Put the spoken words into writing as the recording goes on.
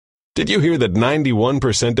Did you hear that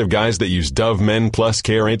 91% of guys that use Dove Men Plus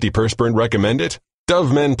Care antiperspirant recommend it?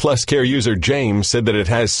 Dove Men Plus Care user James said that it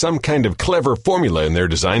has some kind of clever formula in their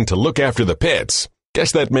design to look after the pits.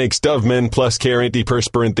 Guess that makes Dove Men Plus Care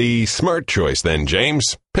antiperspirant the smart choice then,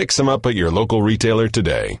 James. Pick some up at your local retailer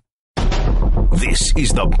today. This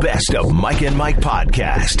is the best of Mike and Mike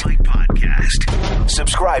podcast.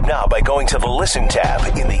 Subscribe now by going to the Listen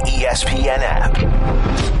tab in the ESPN app.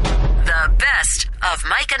 The best of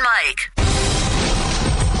Mike and Mike.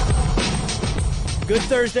 Good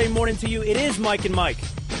Thursday morning to you. It is Mike and Mike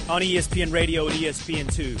on ESPN Radio and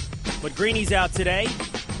ESPN2. But Greeny's out today.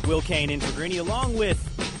 Will Cain in for Greeny, along with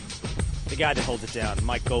the guy that holds it down,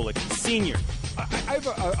 Mike Golic, Sr. I have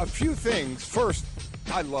a few things. First,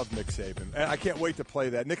 I love Nick Saban, and I can't wait to play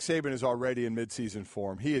that. Nick Saban is already in midseason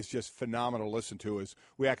form. He is just phenomenal to listen to. As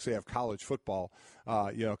we actually have college football,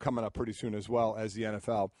 coming up pretty soon as well as the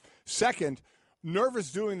NFL. Second,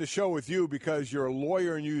 nervous doing the show with you because you're a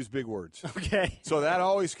lawyer and you use big words. Okay. So that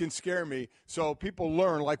always can scare me. So people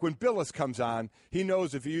learn, like when Billis comes on, he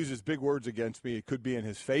knows if he uses big words against me, it could be in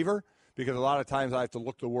his favor because a lot of times I have to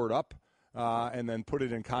look the word up and then put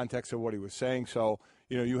it in context of what he was saying. So,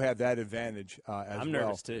 you have that advantage as well. I'm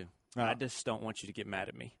nervous too. I just don't want you to get mad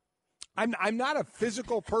at me. I'm not a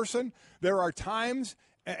physical person. There are times,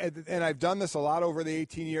 and I've done this a lot over the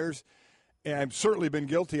 18 years, and I've certainly been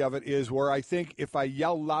guilty of it, is where I think if I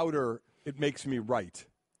yell louder, it makes me right.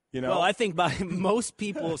 Well, I think most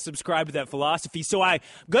people subscribe to that philosophy, so I'm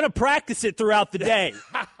going to practice it throughout the day.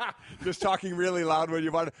 Just talking really loud when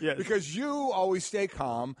you want to. Yes. Because you always stay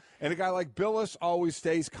calm, and a guy like Billis always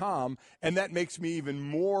stays calm, and that makes me even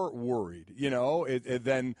more worried,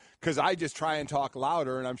 than because I just try and talk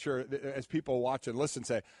louder, and I'm sure as people watch and listen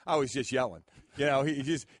say, oh, he's just yelling.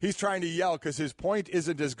 He's trying to yell because his point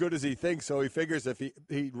isn't as good as he thinks, so he figures if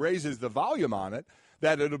he raises the volume on it,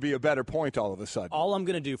 that it'll be a better point all of a sudden. All I'm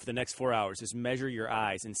going to do for the next 4 hours is measure your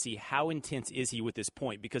eyes and see how intense is he with this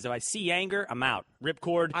point. Because if I see anger, I'm out.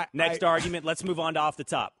 Ripcord, next argument, let's move on to off the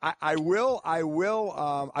top. I won't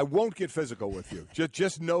get physical with you.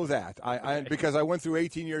 Just know that. Because I went through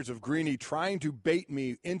 18 years of Greeny trying to bait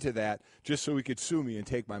me into that just so he could sue me and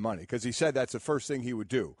take my money. Because he said that's the first thing he would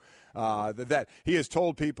do. That he has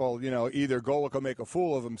told people, either Golic will make a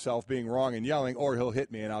fool of himself being wrong and yelling, or he'll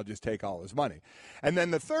hit me and I'll just take all his money. And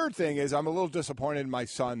then the third thing is I'm a little disappointed in my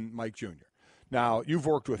son, Mike Jr. Now, you've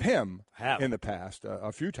worked with him in the past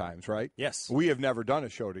a few times, right? Yes. We have never done a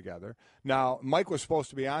show together. Now, Mike was supposed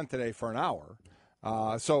to be on today for an hour.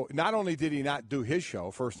 So not only did he not do his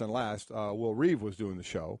show, first and last, Will Reeve was doing the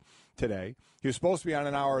show today. He was supposed to be on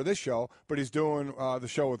an hour of this show, but he's doing the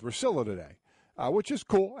show with Rusilla today. Which is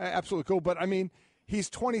cool, absolutely cool. But, he's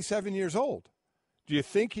 27 years old. Do you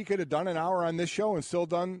think he could have done an hour on this show and still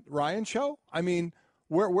done Ryan's show?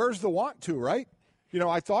 Where's the want to, right?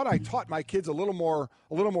 I thought I taught my kids a little more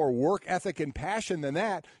work ethic and passion than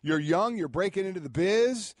that. You're young, you're breaking into the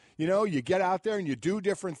biz. You get out there and you do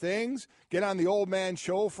different things. Get on the old man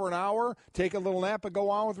show for an hour, take a little nap, and go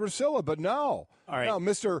on with Rusilla. But no. All right. No,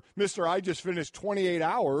 Mr. I just finished 28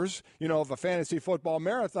 hours, of a fantasy football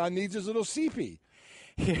marathon, needs his little CP.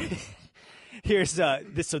 Here's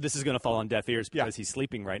this. So this is going to fall on deaf ears because he's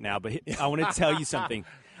sleeping right now. But I want to tell you something.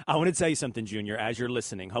 Junior, as you're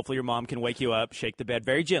listening. Hopefully your mom can wake you up. Shake the bed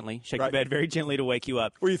very gently. The bed very gently to wake you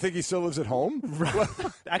up. Well, you think he still lives at home? Right.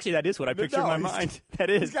 Actually, that is what I picture in my mind. That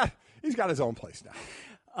is. He's got his own place now.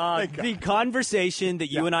 The conversation that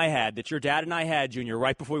you and I had, that your dad and I had, Junior,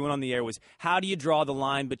 right before we went on the air was, how do you draw the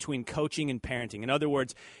line between coaching and parenting? In other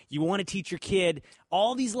words, you want to teach your kid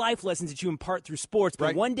all these life lessons that you impart through sports,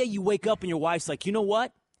 but one day you wake up and your wife's like, you know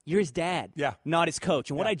what? You're his dad, not his coach.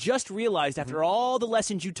 And what I just realized after all the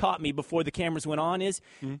lessons you taught me before the cameras went on is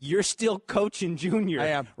you're still coaching Junior. I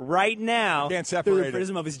am. Right now through the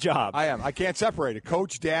prism of his job. I am. I can't separate it.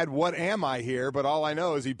 Coach, Dad, what am I here? But all I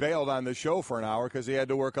know is he bailed on the show for an hour because he had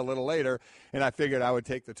to work a little later, and I figured I would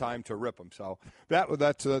take the time to rip him. So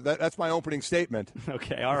that's my opening statement.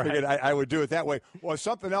 Okay, all right. I figured I would do it that way. Well,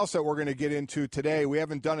 something else that we're going to get into today, we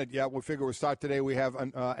haven't done it yet. We figure we'll start today. We have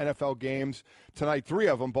NFL games tonight, 3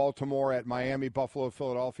 of them. Baltimore at Miami, Buffalo,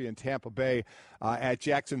 Philadelphia, and Tampa Bay at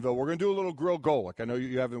Jacksonville. We're going to do a little Grill Golic. I know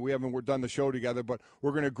we haven't done the show together, but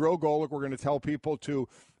we're going to grill Golic. We're going to tell people to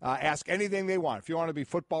ask anything they want. If you want to be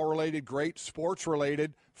football related, great. Sports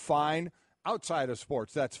related, fine. outside of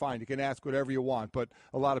sports, that's fine. You can ask whatever you want, but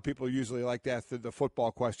a lot of people usually like to ask the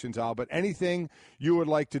football questions out. But anything you would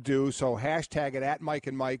like to do, so hashtag it at Mike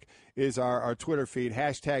and Mike is our Twitter feed.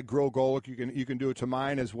 Hashtag Grill Golic. You can do it to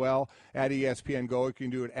mine as well, at ESPN Golic. You can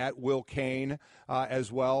do it at Will Cain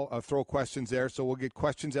as well. Throw questions there. So we'll get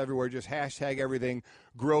questions everywhere. Just hashtag everything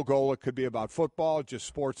Grill Golic. Could be about football, just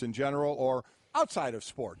sports in general, or outside of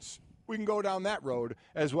sports. We can go down that road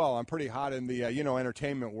as well. I'm pretty hot in the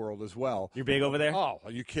entertainment world as well. You're big over there? Oh,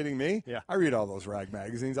 are you kidding me? Yeah. I read all those rag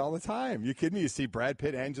magazines all the time. You kidding me? You see Brad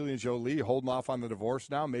Pitt, Angelina Jolie holding off on the divorce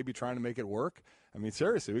now, maybe trying to make it work. I mean,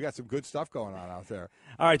 seriously, we got some good stuff going on out there.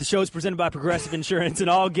 All right, the show is presented by Progressive Insurance, and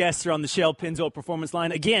all guests are on the Shell Pennzoil Performance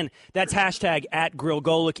Line. Again, that's hashtag at Grill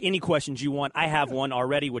Golic. Any questions you want, I have one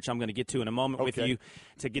already, which I'm going to get to in a moment with you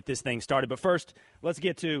to get this thing started. But first, let's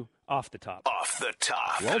get to Off the Top. Off the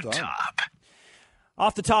Top. Well done.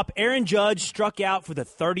 Off the top, Aaron Judge struck out for the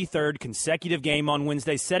 33rd consecutive game on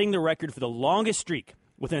Wednesday, setting the record for the longest streak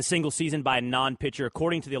within a single season by a non-pitcher,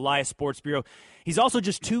 according to the Elias Sports Bureau. He's also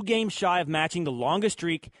just 2 games shy of matching the longest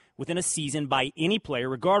streak within a season by any player,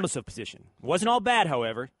 regardless of position. It wasn't all bad,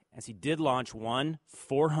 however, as he did launch one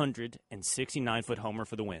 469-foot homer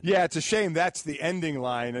for the win. Yeah, it's a shame that's the ending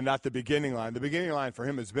line and not the beginning line. The beginning line for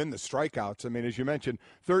him has been the strikeouts. I mean, as you mentioned,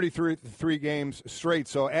 33 games straight.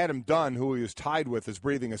 So Adam Dunn, who he was tied with, is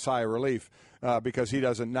breathing a sigh of relief because he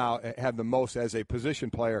doesn't now have the most as a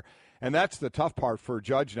position player. And that's the tough part for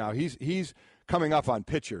Judge now. He's coming up on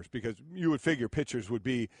pitchers because you would figure pitchers would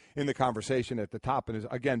be in the conversation at the top. And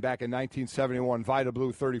again, back in 1971, Vida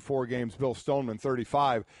Blue 34 games, Bill Stoneman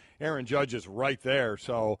 35. Aaron Judge is right there.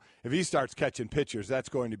 So if he starts catching pitchers, that's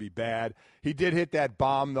going to be bad. He did hit that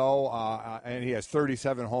bomb, though, and he has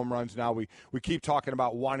 37 home runs now. We keep talking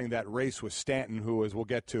about wanting that race with Stanton, who, as we'll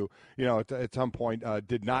get to, at some point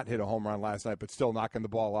did not hit a home run last night, but still knocking the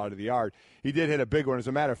ball out of the yard. He did hit a big one. As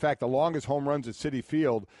a matter of fact, the longest home runs at Citi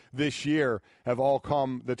Field this year have all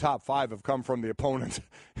come, the top 5 have come from the opponent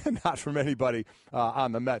and not from anybody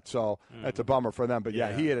on the Mets. So that's a bummer for them. But,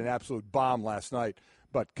 yeah, he hit an absolute bomb last night,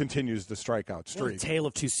 but continues the strikeout streak. What a tale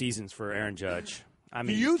of 2 seasons for Aaron Judge. I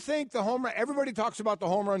mean, do you think the home run – everybody talks about the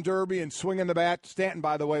home run derby and swinging the bat. Stanton,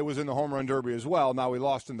 by the way, was in the home run derby as well. Now he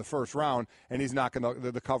lost in the first round, and he's knocking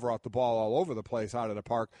the cover out the ball all over the place out of the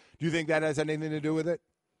park. Do you think that has anything to do with it?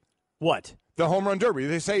 What? The home run derby.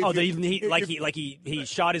 They say he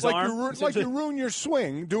shot his arm. You ruin your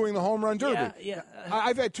swing doing the home run derby. Yeah.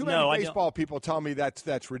 I've had too many baseball people tell me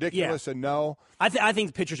that's ridiculous, and no. I think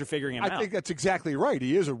the pitchers are figuring him out. I think that's exactly right.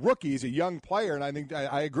 He is a rookie. He's a young player, and I think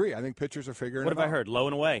I agree. I think pitchers are figuring him out. What have I heard? Low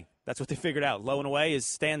and away. That's what they figured out. Low and away is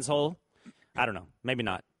Stan's hole. I don't know. Maybe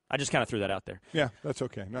not. I just kind of threw that out there. Yeah, that's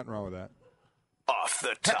okay. Nothing wrong with that. Off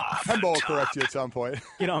the Top. Hembo will correct you at some point.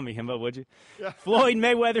 Get on me, Hembo, would you? Yeah. Floyd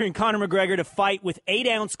Mayweather and Conor McGregor to fight with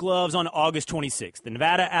 8-ounce gloves on August 26th. The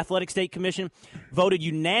Nevada Athletic State Commission voted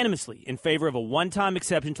unanimously in favor of a one-time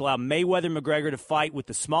exception to allow Mayweather and McGregor to fight with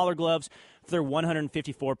the smaller gloves for their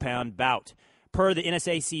 154-pound bout. Per the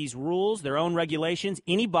NSAC's rules, their own regulations,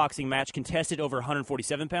 any boxing match contested over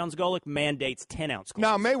 147 pounds, Golic, mandates 10-ounce gloves.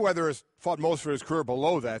 Now, Mayweather has fought most of his career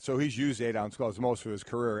below that, so he's used 8-ounce gloves most of his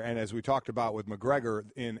career. And as we talked about with McGregor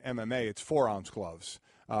in MMA, it's 4-ounce gloves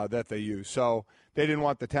that they use. So they didn't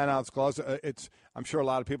want the 10-ounce gloves. I'm sure a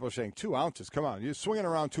lot of people are saying 2 ounces. Come on, you're swinging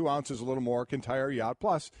around 2 ounces a little more can tire you out.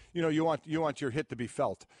 Plus, you want your hit to be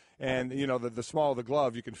felt. And, the smaller the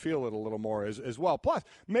glove, you can feel it a little more as well. Plus,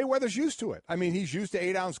 Mayweather's used to it. I mean, he's used to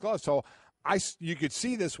 8-ounce gloves. So you could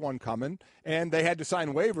see this one coming, and they had to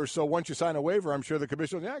sign waivers. So once you sign a waiver, I'm sure the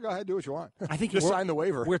commissioner, go ahead, do what you want. I think just sign the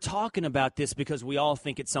waiver. We're talking about this because we all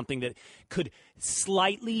think it's something that could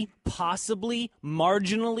slightly, possibly,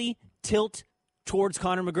 marginally tilt towards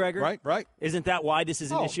Conor McGregor. Right. Isn't that why this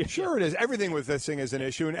is an issue? Sure it is. Everything with this thing is an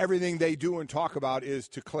issue, and everything they do and talk about is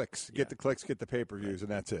to clicks. Get the clicks, get the pay-per-views, and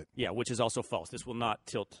that's it. Yeah, which is also false. This will not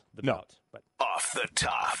tilt the bout. But Off the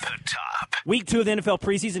Top. Week 2 of the NFL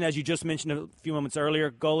preseason, as you just mentioned a few moments earlier,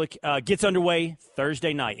 Golic, gets underway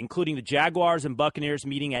Thursday night, including the Jaguars and Buccaneers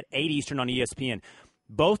meeting at 8 Eastern on ESPN.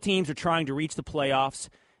 Both teams are trying to reach the playoffs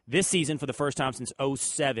this season for the first time since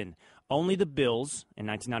 2007. Only the Bills in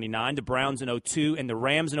 1999, the Browns in 2002, and the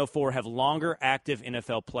Rams in 2004 have longer active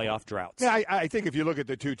NFL playoff droughts. Yeah, I think if you look at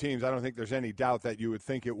the two teams, I don't think there's any doubt that you would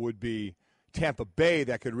think it would be Tampa Bay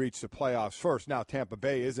that could reach the playoffs first. Now, Tampa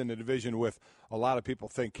Bay is in a division with a lot of people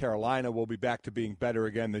think Carolina will be back to being better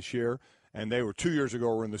again this year. And they were 2 years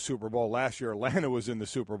ago were in the Super Bowl. Last year, Atlanta was in the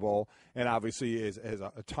Super Bowl, and obviously has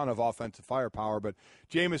a ton of offensive firepower. But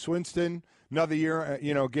Jameis Winston, another year,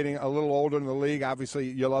 getting a little older in the league. Obviously,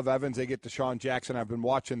 you love Evans. They get Deshaun Jackson. I've been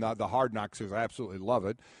watching the Hard Knocks because I absolutely love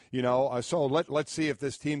it. So let's see if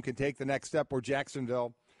this team can take the next step. Where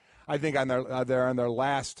Jacksonville, I think they're on their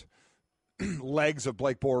last legs of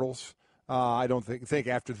Blake Bortles. I don't think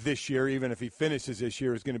after this year, even if he finishes this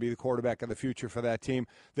year, is going to be the quarterback of the future for that team.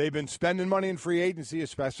 They've been spending money in free agency,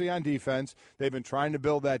 especially on defense. They've been trying to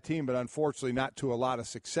build that team, but unfortunately not to a lot of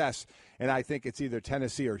success. And I think it's either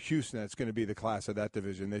Tennessee or Houston that's going to be the class of that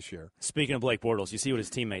division this year. Speaking of Blake Bortles, you see what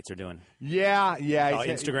his teammates are doing. Yeah.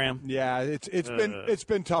 Instagram. Yeah, it's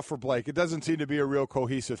been tough for Blake. It doesn't seem to be a real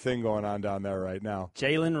cohesive thing going on down there right now.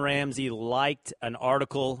 Jalen Ramsey liked an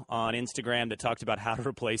article on Instagram that talked about how to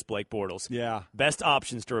replace Blake Bortles. Yeah, best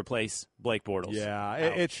options to replace Blake Bortles.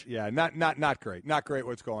 Yeah, not great. Not great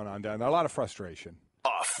what's going on down there. A lot of frustration.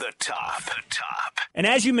 Off the top. And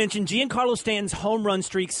as you mentioned, Giancarlo Stanton's home run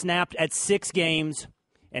streak snapped at 6 games,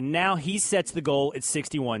 and now he sets the goal at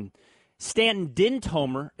 61. Stanton didn't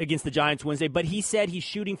homer against the Giants Wednesday, but he said he's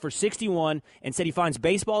shooting for 61 and said he finds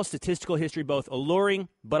baseball statistical history both alluring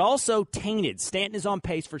but also tainted. Stanton is on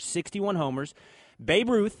pace for 61 homers. Babe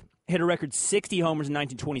Ruth hit a record 60 homers in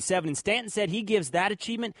 1927, and Stanton said he gives that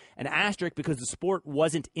achievement an asterisk because the sport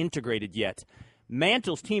wasn't integrated yet.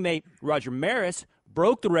 Mantle's teammate Roger Maris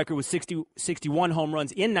broke the record with 61 home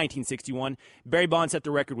runs in 1961. Barry Bonds set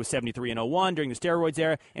the record with 73 and 01 during the steroids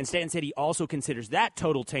era, and Stanton said he also considers that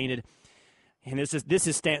total tainted. And this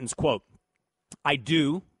is Stanton's quote. I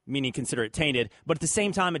do, meaning consider it tainted, but at the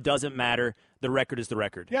same time it doesn't matter. The record is the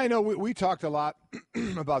record. Yeah, I know. We talked a lot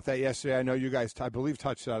about that yesterday. I know you guys, I believe,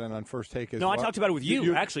 touched on it on First Take as well. No, I talked about it with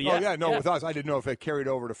you actually. Yeah. Oh, yeah, no, with us. I didn't know if it carried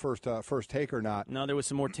over to First Take or not. No, there was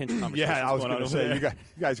some more tense conversations. Yeah, I was going to say, you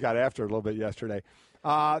guys got after it a little bit yesterday.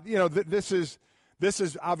 This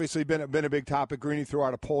has obviously been a big topic. Greeny threw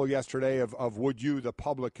out a poll yesterday of would you, the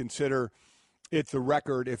public, consider it the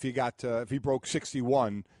record if he broke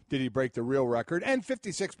 61? Did he break the real record? And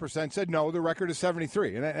 56% said no, the record is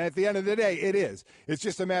 73. And at the end of the day, it is. It's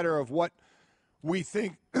just a matter of what we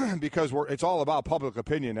think because it's all about public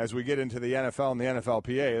opinion as we get into the NFL and the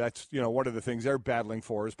NFLPA. That's one of the things they're battling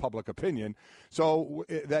for is public opinion. So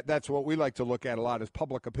that's what we like to look at a lot is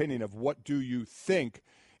public opinion of what do you think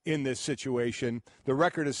in this situation. The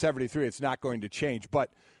record is 73. It's not going to change, but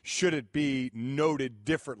should it be noted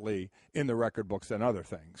differently in the record books than other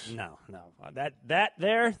things? No.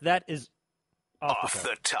 That is off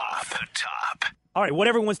the top. All right, what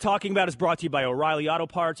everyone's talking about is brought to you by O'Reilly Auto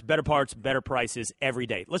Parts, better prices every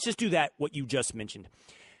day. Let's just do that, what you just mentioned.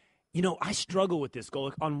 I struggle with this,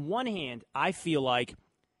 Golic. On one hand, I feel like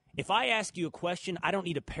if I ask you a question, I don't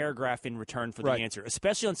need a paragraph in return for the answer,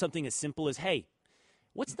 especially on something as simple as, hey,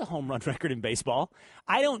 what's the home run record in baseball?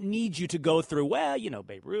 I don't need you to go through,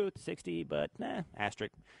 Babe Ruth, 60, but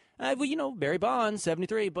asterisk. Barry Bonds,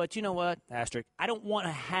 73, but you know what, asterisk. I don't want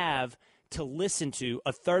to have to listen to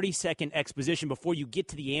a 30-second exposition before you get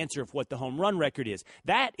to the answer of what the home run record is.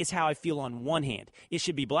 That is how I feel on one hand. It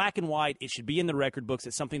should be black and white. It should be in the record books.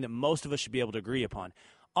 It's something that most of us should be able to agree upon.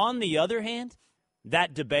 On the other hand,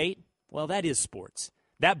 that debate, that is sports.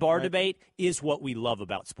 That bar debate is what we love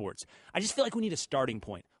about sports. I just feel like we need a starting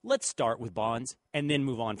point. Let's start with Bonds and then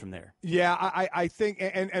move on from there. Yeah, I think,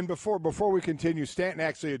 and before we continue, Stanton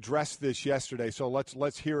actually addressed this yesterday, so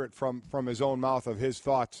let's hear it from his own mouth of his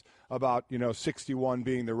thoughts about 61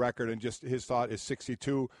 being the record, and just his thought, is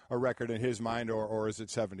 62 a record in his mind, or is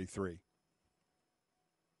it 73?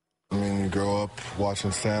 I mean, you grow up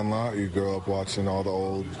watching Sandlot. You grow up watching all the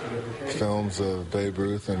old films of Babe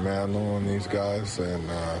Ruth and Mantle and these guys. And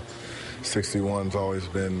 61's always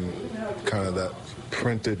been kind of that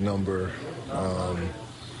printed number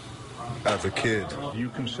as a kid. Do you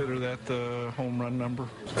consider that the home run number?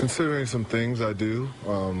 Considering some things, I do.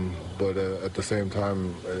 But at the same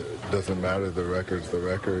time, it doesn't matter. The record's the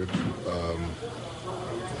record.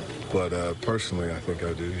 But personally, I think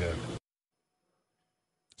I do, yeah.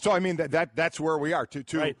 So, I mean, that's where we are.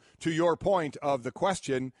 To your point of the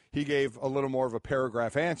question, he gave a little more of a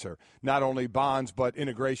paragraph answer. Not only Bonds, but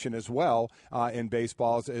integration as well in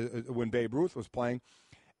baseballs when Babe Ruth was playing.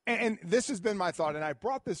 And this has been my thought, and I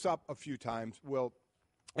brought this up a few times, Will,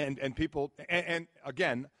 and people, and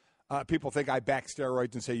again, people think I back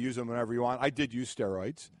steroids and say use them whenever you want. I did use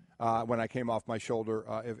steroids when I came off my shoulder.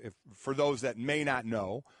 If for those that may not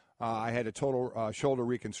know, I had a total shoulder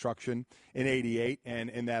reconstruction in '88,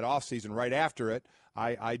 and in that offseason, right after it,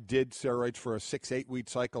 I did steroids for a 6-8 week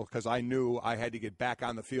cycle because I knew I had to get back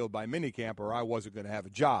on the field by minicamp or I wasn't going to have a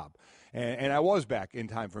job. And I was back in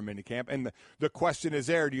time for minicamp. And the question is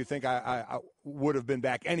there, do you think I would have been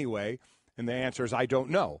back anyway? And the answer is I don't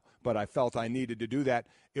know. But I felt I needed to do that.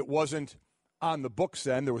 It wasn't on the books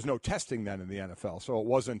then. There was no testing then in the NFL. So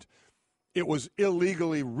it was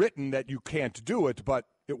illegally written that you can't do it, but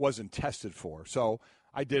it wasn't tested for. So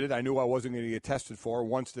I did it. I knew I wasn't going to get tested for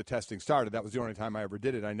once the testing started. That was the only time I ever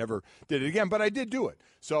did it. I never did it again, but I did do it.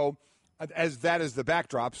 So as that is the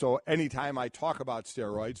backdrop, so anytime I talk about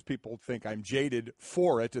steroids, people think I'm jaded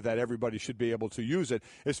for it, that everybody should be able to use it,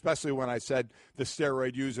 especially when I said the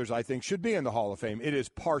steroid users I think should be in the Hall of Fame. It is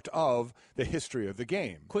part of the history of the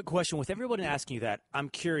game. Quick question. With everyone asking you that, I'm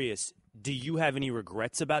curious, do you have any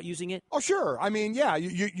regrets about using it? Oh, sure. I mean, yeah,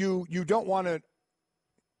 you don't want to.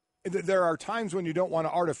 There are times when you don't want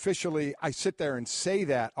to artificially, I sit there and say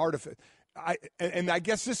that, and I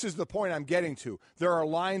guess this is the point I'm getting to. There are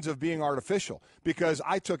lines of being artificial because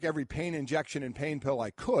I took every pain injection and pain pill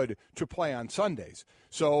I could to play on Sundays.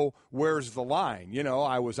 So where's the line? You know,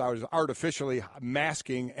 I was artificially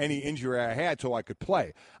masking any injury I had so I could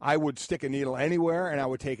play. I would stick a needle anywhere and I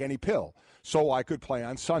would take any pill so I could play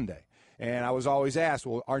on Sunday. And I was always asked,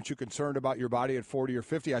 well, aren't you concerned about your body at 40 or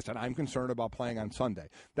 50? I said, I'm concerned about playing on Sunday.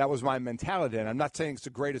 That was my mentality. And I'm not saying it's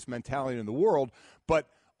the greatest mentality in the world, but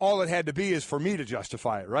all it had to be is for me to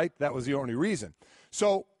justify it, right? That was the only reason.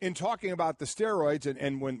 So in talking about the steroids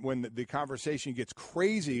and when the conversation gets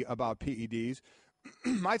crazy about PEDs,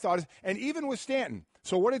 my thought is, and even with Stanton.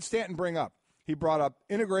 So what did Stanton bring up? He brought up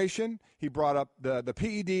integration. He brought up the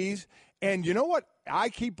PEDs. And you know what I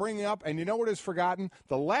keep bringing up, and you know what is forgotten?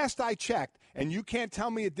 The last I checked, and you can't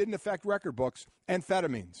tell me it didn't affect record books,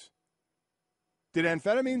 amphetamines. Did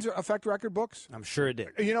amphetamines affect record books? I'm sure it did.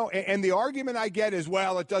 You know, and the argument I get is,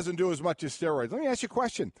 well, it doesn't do as much as steroids. Let me ask you a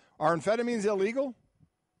question. Are amphetamines illegal?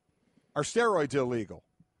 Are steroids illegal?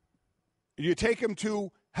 You take them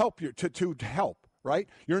to help you, to help. Right?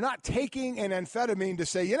 You're not taking an amphetamine to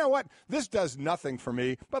say, you know what, this does nothing for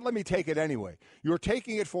me, but let me take it anyway. You're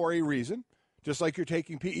taking it for a reason, just like you're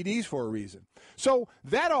taking PEDs for a reason. So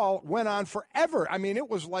that all went on forever. I mean, it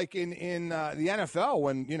was like in the NFL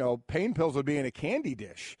when, you know, pain pills would be in a candy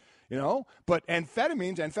dish, you know, but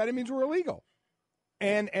amphetamines were illegal.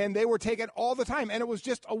 And they were taken all the time, and it was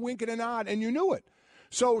just a wink and a nod, and you knew it.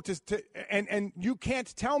 So and you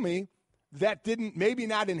can't tell me that didn't, maybe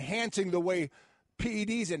not enhancing the way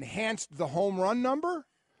PEDs enhanced the home run number,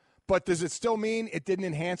 but does it still mean it didn't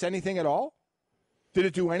enhance anything at all? Did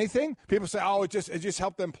it do anything? People say, oh, it just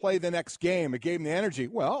helped them play the next game. It gave them the energy.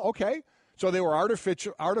 Well, okay. So they were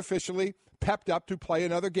artificially pepped up to play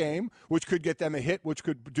another game, which could get them a hit, which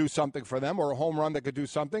could do something for them, or a home run that could do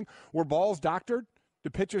something. Were balls doctored?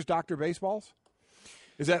 Did pitchers doctor baseballs?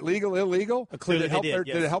 Is that legal, illegal? Clearly did yes.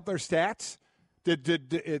 Did it help their stats? Do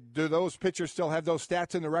those pitchers still have those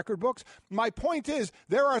stats in the record books? My point is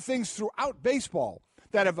there are things throughout baseball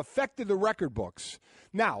that have affected the record books.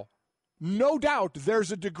 Now, no doubt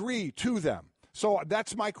there's a degree to them. So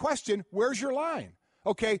that's my question. Where's your line?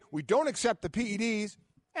 Okay, we don't accept the PEDs.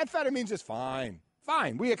 Amphetamines is fine.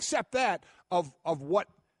 Fine. We accept that of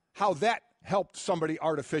how that helped somebody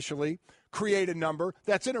artificially create a number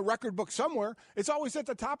that's in a record book somewhere. It's always at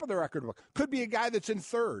the top of the record book. Could be a guy that's in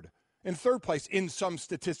third place in some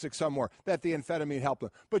statistic somewhere that the amphetamine helped them.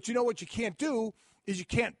 But you know what you can't do is you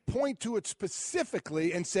can't point to it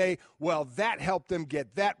specifically and say, well, that helped them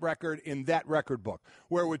get that record in that record book.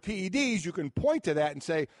 Where with PEDs, you can point to that and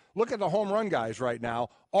say, look at the home run guys right now.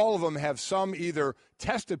 All of them have some either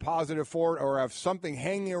tested positive for it or have something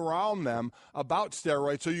hanging around them about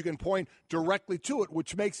steroids, so you can point directly to it,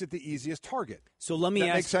 which makes it the easiest target. So let me ask.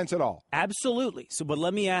 That makes sense at all? Absolutely. So, but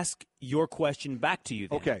let me ask your question back to you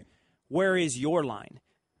then. Okay. Where is your line?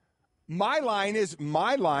 My line is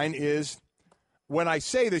when I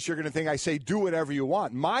say this, you're going to think I say do whatever you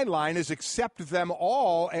want. My line is accept them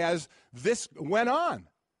all as this went on.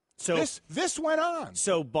 So this went on.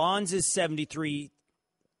 So Bonds' 73,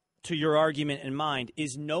 to your argument and mind,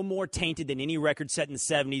 is no more tainted than any record set in the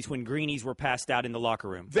 70s when greenies were passed out in the locker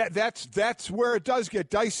room. That's where it does get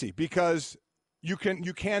dicey because you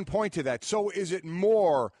can point to that. So is it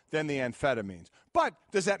more than the amphetamines? But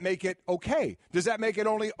does that make it okay? Does that make it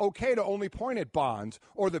only okay to only point at Bonds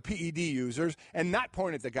or the PED users and not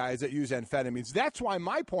point at the guys that use amphetamines? That's why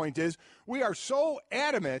my point is we are so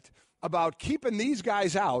adamant about keeping these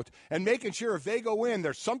guys out and making sure if they go in,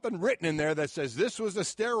 there's something written in there that says this was the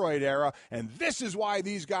steroid era and this is why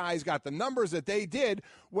these guys got the numbers that they did.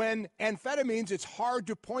 When amphetamines, it's hard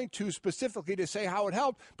to point to specifically to say how it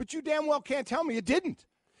helped, but you damn well can't tell me it didn't.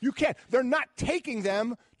 You can't. They're not taking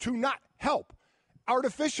them to not help.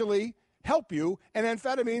 Artificially help you, and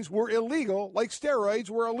amphetamines were illegal, like steroids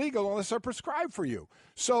were illegal unless they're prescribed for you.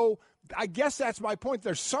 So I guess that's my point.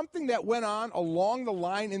 There's something that went on along the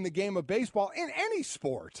line in the game of baseball, in any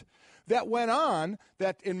sport, that went on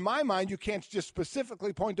that, in my mind, you can't just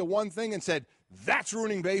specifically point to one thing and said, that's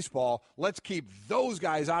ruining baseball. Let's keep those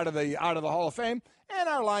guys out of the Hall of Fame. And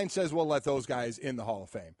our line says we'll let those guys in the Hall of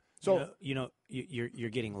Fame. So you're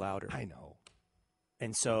getting louder. I know.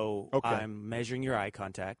 And so I'm measuring your eye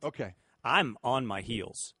contact. Okay. I'm on my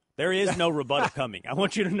heels. There is no rebuttal coming. I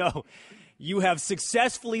want you to know you have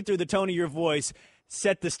successfully, through the tone of your voice,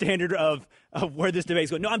 set the standard of where this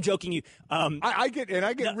debate's going. No, I'm joking you. I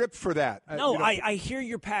get ripped for that. I hear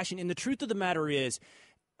your passion. And the truth of the matter is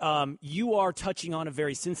you are touching on a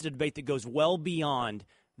very sensitive debate that goes well beyond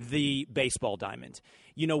the baseball diamond.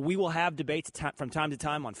 We will have debates from time to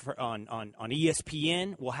time on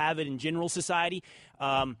ESPN. We'll have it in general society.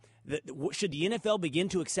 Should the NFL begin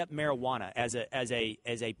to accept marijuana as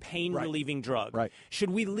a pain relieving drug? Right.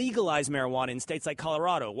 Should we legalize marijuana in states like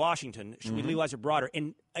Colorado, Washington? Should we legalize it broader?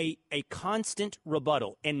 And a constant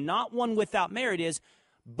rebuttal, and not one without merit, is,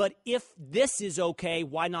 but if this is okay,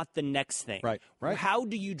 why not the next thing? Right. How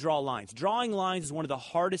do you draw lines? Drawing lines is one of the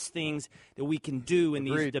hardest things that we can do in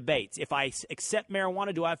these debates. If I accept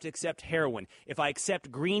marijuana, do I have to accept heroin? If I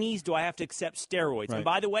accept greenies, do I have to accept steroids? Right. And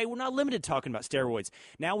by the way, we're not limited to talking about steroids.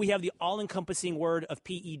 Now we have the all-encompassing word of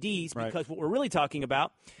PEDs, because what we're really talking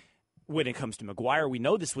about, when it comes to McGuire, we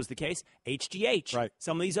know this was the case, HGH,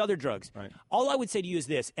 some of these other drugs. Right. All I would say to you is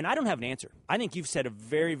this, and I don't have an answer. I think you've set a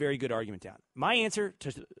very, very good argument down. My answer,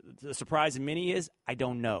 to the surprise of many, is I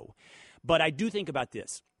don't know. But I do think about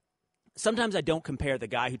this. Sometimes I don't compare the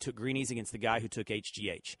guy who took greenies against the guy who took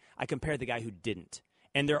HGH. I compare the guy who didn't.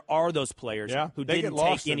 And there are those players who didn't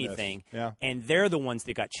take anything, and they're the ones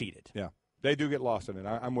that got cheated. Yeah, they do get lost in it.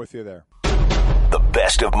 I'm with you there. The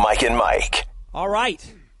best of Mike and Mike. All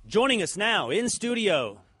right. Joining us now in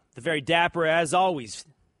studio, the very dapper, as always,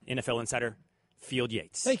 NFL insider, Field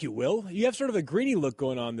Yates. Thank you, Will. You have sort of a greeny look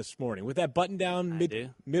going on this morning with that button-down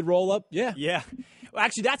mid-roll-up. Yeah. Well,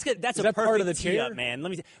 actually, that's a perfect part of the tee-up, man.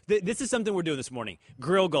 Let me. This is something we're doing this morning.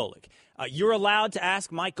 Grill Golic. You're allowed to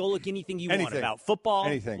ask Mike Golic anything you want about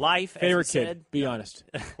football, life, favorite as kid. Be honest.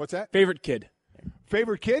 What's that? Favorite kid.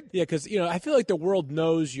 Favorite kid? Yeah, because, I feel like the world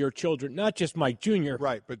knows your children, not just Mike Jr.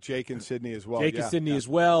 Right, but Jake and Sydney as well. Jake and Sydney as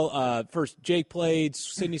well. First, Jake played,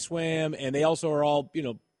 Sydney swam, and they also are all,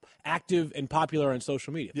 active and popular on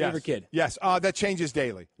social media. Favorite kid? Yes, that changes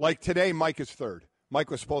daily. Like today, Mike is third. Mike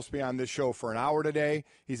was supposed to be on this show for an hour today.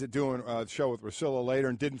 He's doing a show with Rusilla later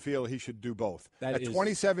and didn't feel he should do both. At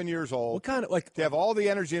 27 years old, what kind of to have all the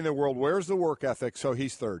energy in the world, where's the work ethic? So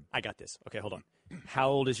he's third. I got this. Okay, hold on. How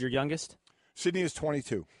old is your youngest? Sydney is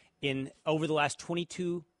 22. Over the last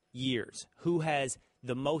 22 years, who has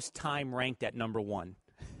the most time ranked at number one?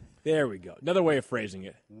 There we go. Another way of phrasing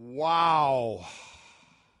it. Wow.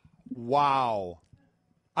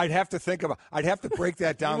 I'd have to break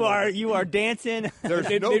that down. You are dancing. There's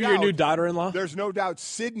no Maybe doubt, your new daughter-in-law? There's no doubt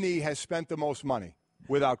Sydney has spent the most money,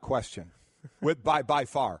 without question, by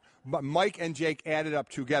far. But Mike and Jake added up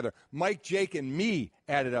together. Mike, Jake, and me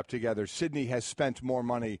added up together. Sydney has spent more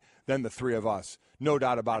money than the three of us. No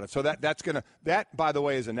doubt about it. So that, by the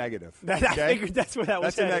way, is a negative. Okay? I figured that's where that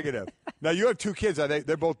was That's a negative. Now, you have two kids. Are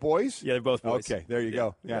they're both boys? Yeah, they're both boys. Okay, there you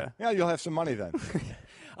go. Yeah, you'll have some money then.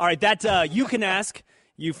 All right, you can ask.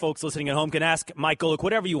 You folks listening at home can ask Mike Golic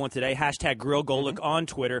whatever you want today. # Grill Golic on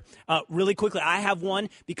Twitter. Really quickly, I have one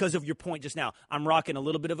because of your point just now. I'm rocking a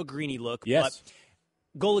little bit of a greeny look. Yes. But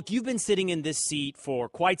Golic, you've been sitting in this seat for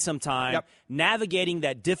quite some time, navigating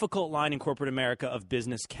that difficult line in corporate America of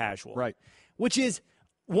business casual. Right. Which is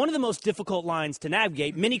one of the most difficult lines to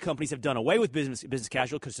navigate. Many companies have done away with business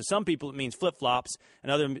casual because to some people it means flip-flops,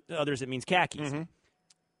 and others it means khakis. Mm-hmm.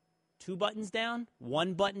 2 buttons down,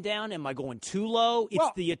 1 button down. Am I going too low?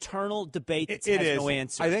 It's the eternal debate that has no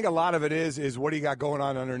answer. I think a lot of it is what do you got going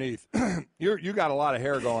on underneath? You got a lot of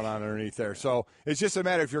hair going on underneath there. So it's just a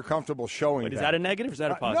matter if you're comfortable showing that. Is that a negative or is that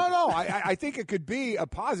a positive? No. I think it could be a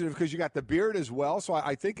positive because you got the beard as well. So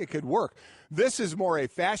I think it could work. This is more a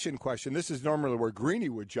fashion question. This is normally where Greeny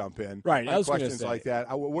would jump in. Right. I was questions say, like that.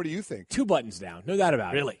 What do you think? 2 buttons down. No doubt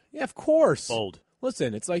about it. Really? Yeah, of course. Bold.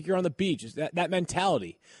 Listen, it's like you're on the beach. It's that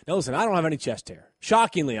mentality. Now, listen, I don't have any chest hair.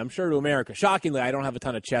 Shockingly, I'm sure to America, I don't have a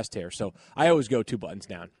ton of chest hair. So I always go 2 buttons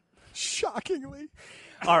down. Shockingly.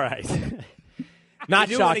 All right.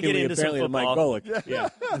 Not shockingly, apparently, to Mike Golic. Yeah.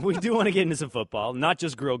 We do want to get into some football, not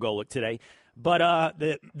just Grill Golic today. But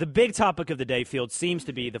the big topic of the day, Field, seems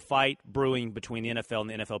to be the fight brewing between the NFL and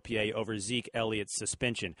the NFLPA over Zeke Elliott's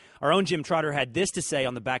suspension. Our own Jim Trotter had this to say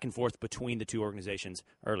on the back and forth between the two organizations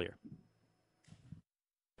earlier.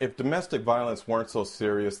 If domestic violence weren't so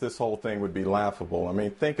serious, this whole thing would be laughable. I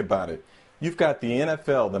mean, think about it. You've got the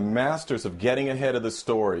NFL, the masters of getting ahead of the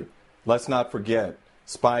story. Let's not forget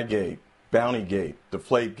Spygate, Bountygate,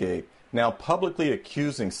 Deflategate, now publicly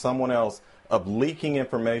accusing someone else of leaking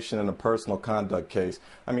information in a personal conduct case.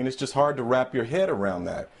 I mean, it's just hard to wrap your head around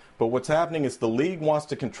that. But what's happening is the league wants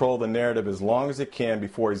to control the narrative as long as it can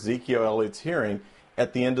before Ezekiel Elliott's hearing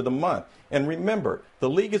at the end of the month. And remember, the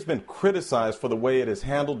league has been criticized for the way it has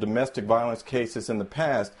handled domestic violence cases in the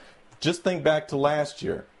past. Just think back to last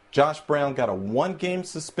year. Josh Brown got a 1-game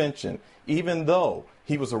suspension, even though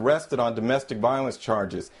he was arrested on domestic violence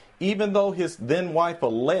charges, even though his then-wife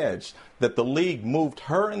alleged that the league moved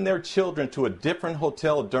her and their children to a different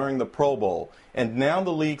hotel during the Pro Bowl. And now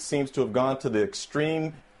the league seems to have gone to the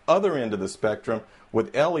extreme other end of the spectrum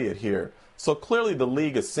with Elliott here. So clearly the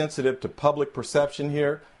league is sensitive to public perception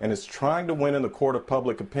here and is trying to win in the court of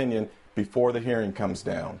public opinion before the hearing comes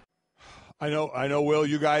down. I know, Will,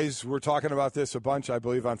 you guys were talking about this a bunch, I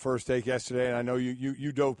believe, on First Take yesterday, and I know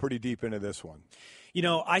you dove pretty deep into this one. You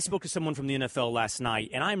know, I spoke to someone from the NFL last night,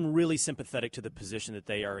 and I'm really sympathetic to the position that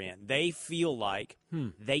they are in. They feel like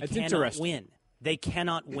they cannot win. They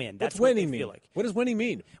cannot win. That's what winning feel like. What does winning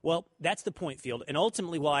mean? Well, that's the point, Field. And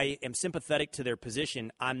ultimately, while I am sympathetic to their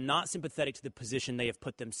position, I'm not sympathetic to the position they have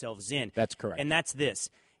put themselves in. That's correct. And that's this.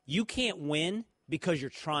 You can't win because you're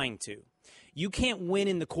trying to. You can't win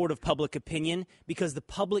in the court of public opinion because the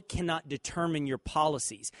public cannot determine your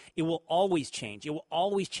policies. It will always change. It will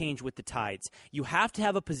always change with the tides. You have to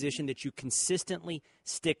have a position that you consistently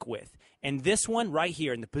stick with. And this one right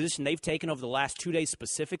here, in the position they've taken over the last 2 days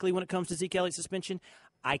specifically when it comes to Zeke Elliott's suspension,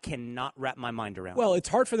 I cannot wrap my mind around. Well, it's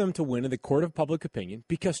hard for them to win in the court of public opinion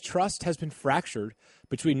because trust has been fractured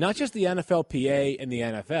between not just the NFLPA and the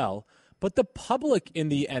NFL, but the public in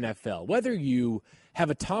the NFL. Whether you have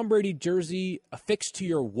a Tom Brady jersey affixed to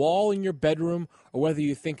your wall in your bedroom, or whether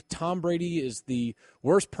you think Tom Brady is the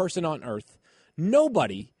worst person on earth,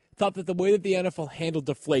 nobody thought that the way that the NFL handled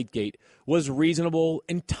Deflategate was reasonable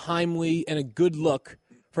and timely and a good look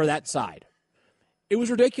for that side. It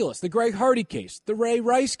was ridiculous. The Greg Hardy case, the Ray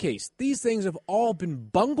Rice case, these things have all been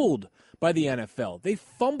bungled by the NFL. They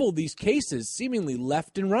fumbled these cases seemingly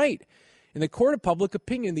left and right. In the court of public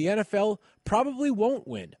opinion, the NFL probably won't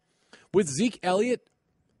win. With Zeke Elliott,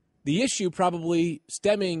 the issue probably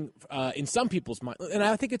stemming in some people's mind, and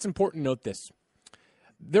I think it's important to note this.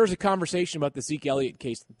 There's a conversation about the Zeke Elliott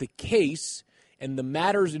case. The case and the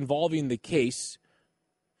matters involving the case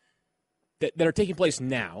that are taking place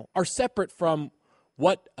now are separate from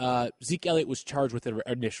what Zeke Elliott was charged with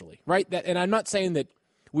initially, right? And I'm not saying that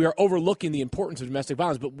we are overlooking the importance of domestic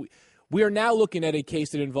violence, but we are now looking at a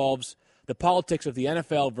case that involves the politics of the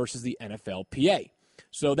NFL versus the NFLPA.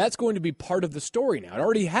 So that's going to be part of the story now. It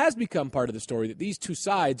already has become part of the story that these two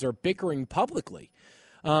sides are bickering publicly.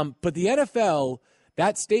 But the NFL,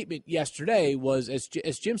 that statement yesterday was, as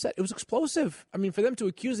Jim said, it was explosive. I mean, for them to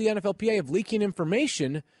accuse the NFLPA of leaking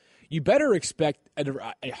information, you better expect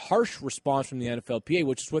a harsh response from the NFLPA,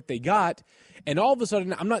 which is what they got. And all of a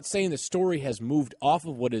sudden, I'm not saying the story has moved off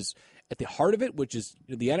of what is at the heart of it, which is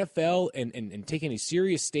the NFL and taking a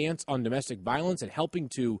serious stance on domestic violence and helping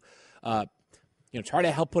to try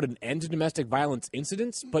to help put an end to domestic violence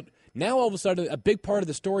incidents. But now all of a sudden, a big part of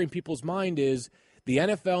the story in people's mind is the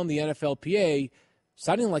NFL and the NFLPA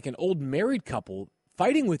sounding like an old married couple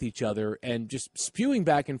fighting with each other and just spewing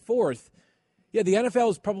back and forth. Yeah, the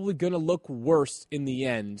NFL is probably going to look worse in the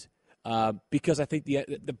end because I think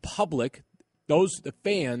the public, the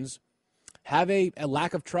fans, have a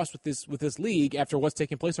lack of trust with this league after what's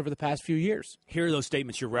taken place over the past few years. Here are those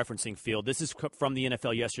statements you're referencing, Field. This is from the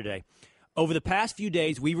NFL yesterday. Over the past few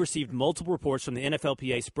days, we've received multiple reports from the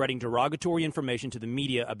NFLPA spreading derogatory information to the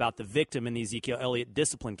media about the victim in the Ezekiel Elliott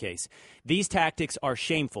discipline case. These tactics are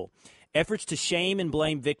shameful. Efforts to shame and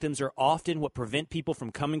blame victims are often what prevent people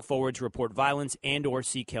from coming forward to report violence and or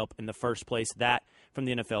seek help in the first place. That from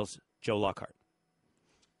the NFL's Joe Lockhart.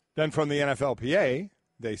 Then from the NFLPA,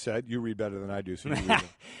 they said, you read better than I do, so you read it.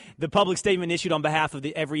 The public statement issued on behalf of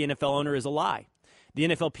every NFL owner is a lie. The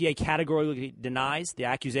NFLPA categorically denies the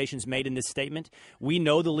accusations made in this statement. We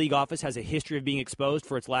know the league office has a history of being exposed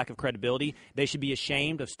for its lack of credibility. They should be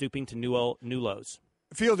ashamed of stooping to new lows.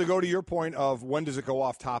 Field, to go to your point of when does it go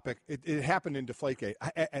off topic, it happened in Deflategate.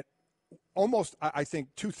 Almost, I think,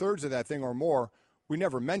 two-thirds of that thing or more, we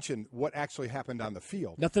never mentioned what actually happened on the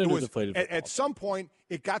field. Nothing to do with Deflategate. At some point,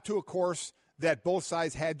 it got to a course that both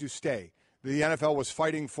sides had to stay. the NFL was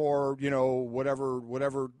fighting for,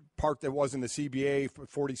 whatever part that was in the CBA,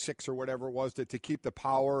 46 or whatever it was, to keep the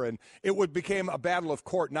power. And it became a battle of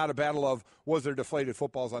court, not a battle of was there deflated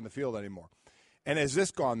footballs on the field anymore. And has this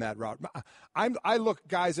gone that route? I look,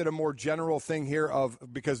 guys, at a more general thing here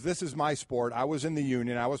because this is my sport. I was in the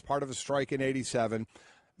union. I was part of a strike in 87.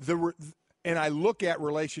 And I look at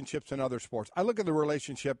relationships in other sports. I look at the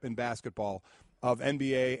relationship in basketball of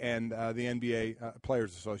NBA and the NBA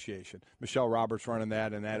Players Association. Michelle Roberts running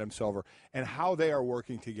that and Adam Silver, and how they are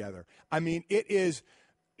working together. I mean, it's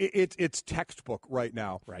textbook right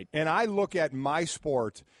now. Right. And I look at my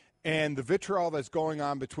sport and the vitriol that's going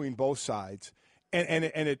on between both sides, and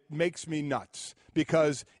it makes me nuts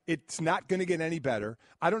because it's not going to get any better.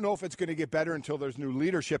 I don't know if it's going to get better until there's new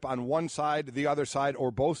leadership on one side, the other side,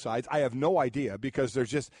 or both sides. I have no idea because there's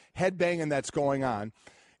just headbanging that's going on.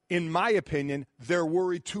 In my opinion, they're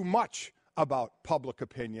worried too much about public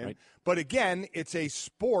opinion. Right. But again, it's a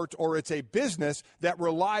sport or it's a business that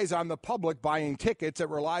relies on the public buying tickets. It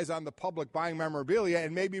relies on the public buying memorabilia.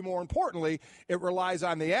 And maybe more importantly, it relies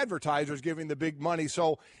on the advertisers giving the big money.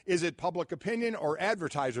 So is it public opinion or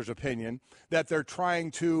advertisers' opinion that they're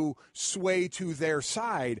trying to sway to their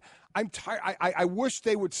side? I'm tired. I wish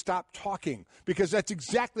they would stop talking because that's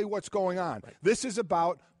exactly what's going on. Right. This is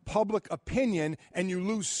about public opinion, and you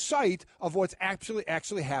lose sight of what's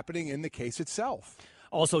actually happening in the case itself.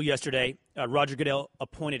 Also yesterday, Roger Goodell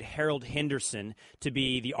appointed Harold Henderson to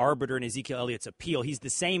be the arbiter in Ezekiel Elliott's appeal. He's the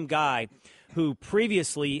same guy who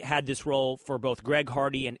previously had this role for both Greg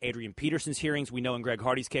Hardy and Adrian Peterson's hearings. We know in Greg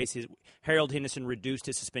Hardy's case, Harold Henderson reduced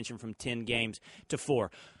his suspension from 10 games to 4.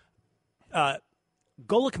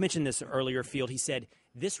 Golic mentioned this earlier, Field. He said,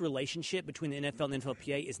 this relationship between the NFL and the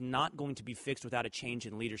NFLPA is not going to be fixed without a change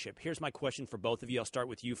in leadership. Here's my question for both of you. I'll start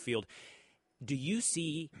with you, Field. Do you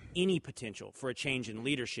see any potential for a change in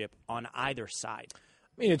leadership on either side? I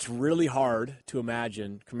mean, it's really hard to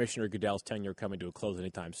imagine Commissioner Goodell's tenure coming to a close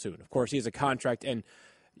anytime soon. Of course, he has a contract, and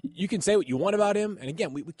you can say what you want about him. And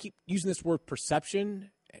again, we keep using this word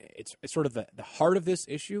perception. It's sort of the heart of this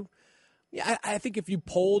issue. Yeah, I think if you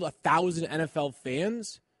polled 1,000 NFL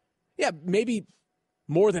fans, yeah, maybe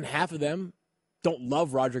more than half of them don't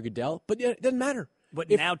love Roger Goodell, but it doesn't matter. But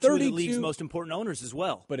now 2 of the league's most important owners as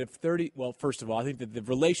well. But first of all, I think that the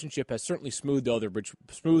relationship has certainly smoothed over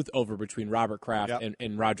between Robert Kraft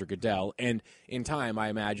and Roger Goodell. And in time, I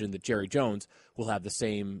imagine that Jerry Jones will have the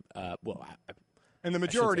same. And the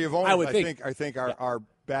majority of owners, I think, are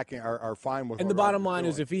backing, are fine with. And the bottom line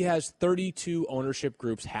is, if he has 32 ownership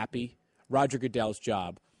groups happy, Roger Goodell's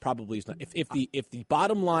job probably is not. If the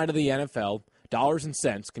bottom line of the NFL, dollars and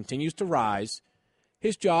cents, continues to rise,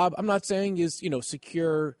 his job, I'm not saying is,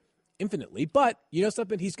 secure infinitely, but you know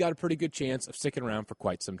something, he's got a pretty good chance of sticking around for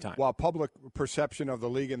quite some time. While public perception of the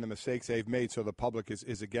league and the mistakes they've made, so the public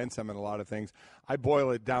is against them in a lot of things, I boil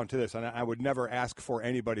it down to this, and I would never ask for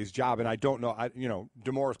anybody's job, and I don't know,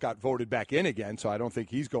 DeMorris got voted back in again, so I don't think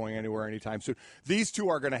he's going anywhere anytime soon. These two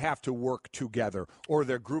are going to have to work together, or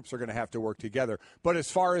their groups are going to have to work together. But as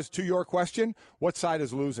far as to your question, what side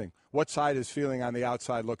is losing? What side is feeling on the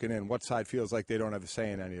outside looking in? What side feels like they don't have a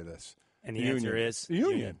say in any of this? And the answer is the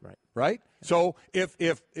union. Right? So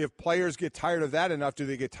if players get tired of that enough, do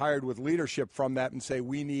they get tired with leadership from that and say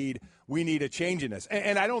we need a change in this?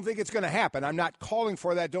 And I don't think it's going to happen. I'm not calling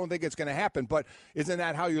for that. Don't think it's going to happen. But isn't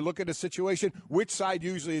that how you look at a situation? Which side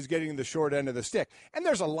usually is getting the short end of the stick? And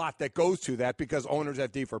there's a lot that goes to that because owners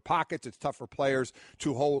have deeper pockets. It's tough for players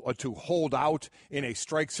to hold out in a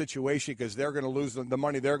strike situation because they're going to lose the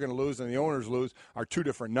money they're going to lose and the owners lose are two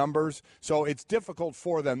different numbers. So it's difficult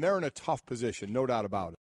for them. They're in a tough position, no doubt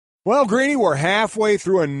about it. Well, Greeny, we're halfway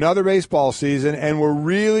through another baseball season, and we're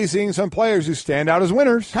really seeing some players who stand out as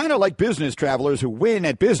winners. Kind of like business travelers who win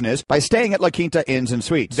at business by staying at La Quinta Inns and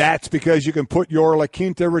Suites. That's because you can put your La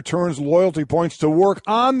Quinta Returns loyalty points to work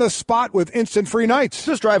on the spot with instant free nights.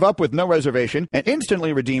 Just drive up with no reservation and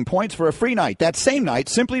instantly redeem points for a free night that same night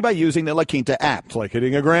simply by using the La Quinta app. It's like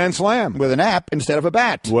hitting a grand slam. With an app instead of a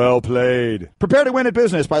bat. Well played. Prepare to win at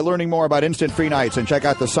business by learning more about instant free nights and check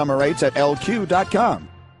out the summer rates at lq.com.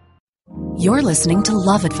 You're listening to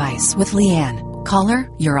Love Advice with Leanne. Caller,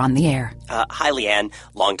 you're on the air. Hi, Leanne.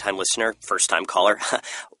 Long-time listener, first-time caller.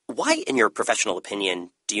 Why, in your professional opinion,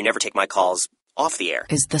 do you never take my calls off the air?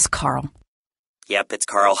 Is this Carl? Yep, it's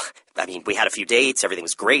Carl. I mean, we had a few dates. Everything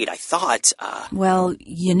was great. I thought, Well,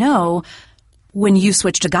 when you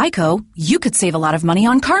switch to Geico, you could save a lot of money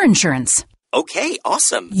on car insurance. Okay,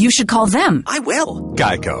 awesome. You should call them. I will.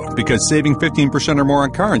 Geico, because saving 15% or more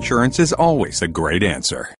on car insurance is always a great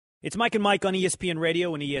answer. It's Mike and Mike on ESPN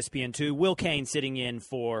Radio and ESPN2. Will Cain sitting in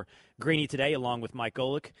for Greeny today along with Mike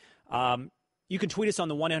Golic. You can tweet us on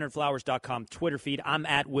the 100flowers.com Twitter feed. I'm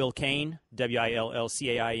at Will Cain,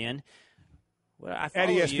 WILLCAIN. Well, I follow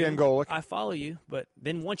at ESPN Golic. I follow you, but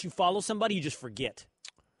then once you follow somebody, you just forget.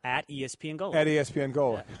 At ESPN Golic. At ESPN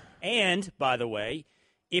Golic. And, by the way,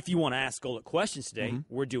 if you want to ask Golic questions today,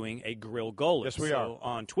 we're doing a Grill Golic. Yes, we are.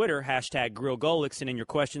 On Twitter, hashtag Grill Golic. Send in your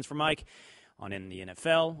questions for Mike on in the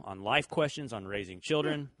NFL, on life questions, on raising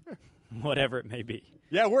children, whatever it may be.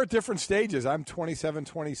 Yeah, we're at different stages. I'm 27,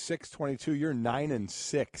 26, 22. You're 9 and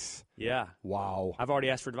 6. Yeah. Wow. I've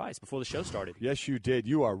already asked for advice before the show started. Yes, you did.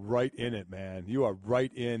 You are right in it, man. You are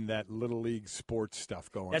right in that Little League sports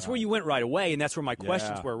stuff going on. That's where you went right away, and that's where my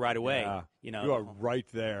questions were right away. Yeah. You know, you are right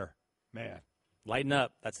there, man. Lighten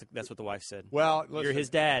up. That's what the wife said. Well, listen, you're his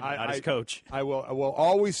dad, not his coach. I will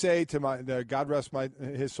always say to God rest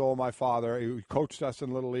his soul, my father. He coached us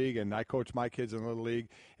in Little League, and I coached my kids in Little League.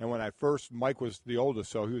 And when Mike was the oldest,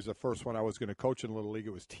 so he was the first one I was going to coach in Little League.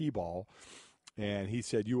 It was T-ball. And he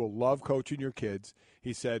said, you will love coaching your kids.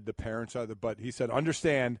 He said, the parents are but he said,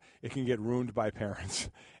 understand it can get ruined by parents.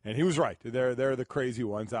 And he was right. They're the crazy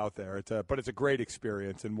ones out there. But it's a great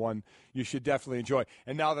experience and one you should definitely enjoy.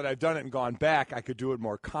 And now that I've done it and gone back, I could do it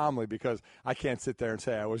more calmly because I can't sit there and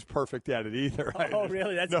say I was perfect at it either. Oh,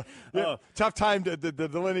 really? Tough time to the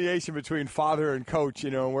delineation between father and coach,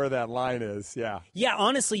 and where that line is. Yeah. Yeah,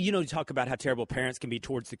 honestly, you talk about how terrible parents can be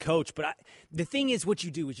towards the coach. But the thing is, what you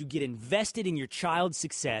do is you get invested in your child's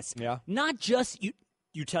success. Yeah. Not just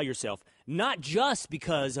you tell yourself, not just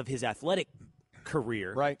because of his athletic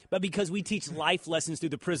career, right? But because we teach life lessons through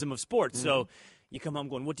the prism of sports. So you come home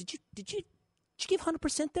going, "Well, did you give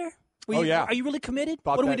 100% there? Yeah. Are you really committed?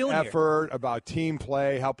 About what are we that doing effort, here? About team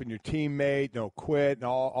play, helping your teammate, no quit, and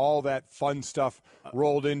all that fun stuff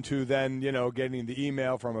rolled into then, getting the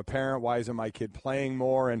email from a parent, why isn't my kid playing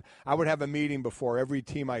more? And I would have a meeting before every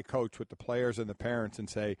team I coach with the players and the parents and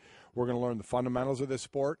say, we're going to learn the fundamentals of this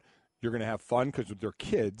sport. You're going to have fun because with their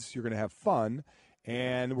kids, you're going to have fun,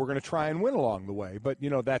 and we're going to try and win along the way. But,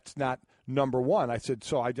 that's not number one. I said,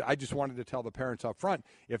 so I just wanted to tell the parents up front,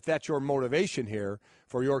 if that's your motivation here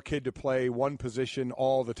for your kid to play one position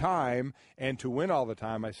all the time and to win all the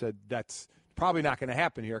time, I said, that's probably not going to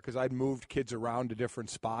happen here because I'd moved kids around to different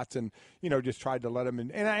spots and, just tried to let them in.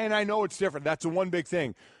 And I know it's different. That's the one big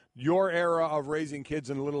thing. Your era of raising kids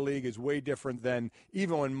in Little League is way different than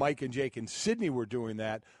even when Mike and Jake and Sydney were doing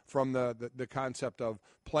that, from the concept of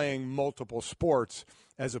playing multiple sports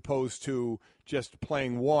as opposed to just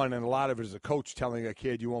playing one. And a lot of it is a coach telling a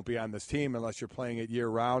kid you won't be on this team unless you're playing it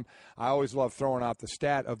year-round. I always love throwing out the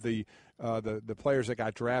stat of the players that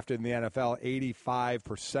got drafted in the NFL,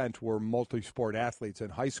 85% were multi-sport athletes in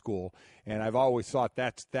high school, and I've always thought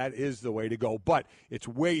that is the way to go. But it's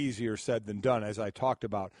way easier said than done, as I talked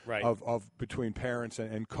about, right. of between parents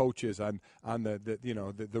and coaches on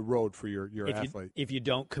the road for your athlete. If you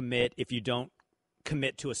don't commit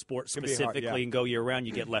to a sport specifically and go year-round,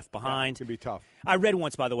 you get left behind. It can be tough. I read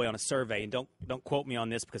once, by the way, on a survey, and don't quote me on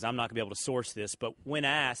this because I'm not going to be able to source this, but when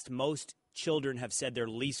asked, most children have said their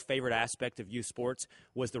least favorite aspect of youth sports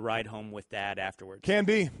was the ride home with dad afterwards. Can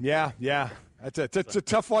be. Yeah. It's a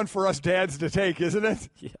tough one for us dads to take, isn't it?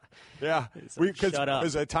 Yeah.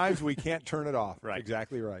 Because at times we can't turn it off. Right.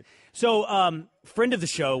 Exactly right. So, friend of the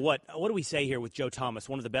show, what do we say here with Joe Thomas,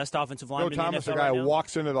 one of the best offensive linemen in the NFL Thomas, a guy who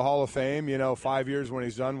walks into the Hall of Fame, 5 years when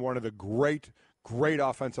he's done, one of the great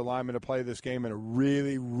offensive linemen to play this game, and a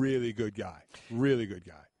really, really good guy. Really good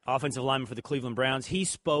guy. Offensive lineman for the Cleveland Browns. He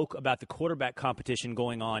spoke about the quarterback competition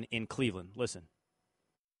going on in Cleveland. Listen.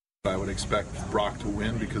 I would expect Brock to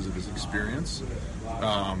win because of his experience.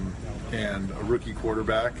 And a rookie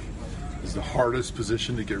quarterback is the hardest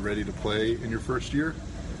position to get ready to play in your first year.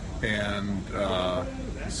 And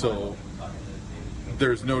so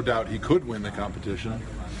there's no doubt he could win the competition.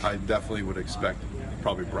 I definitely would expect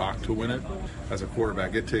probably Brock to win it. As a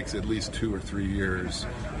quarterback, it takes at least 2 or 3 years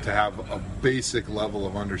to have a basic level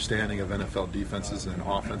of understanding of NFL defenses and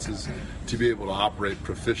offenses to be able to operate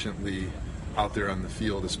proficiently out there on the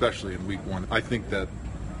field, especially in week one. I think that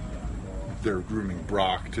they're grooming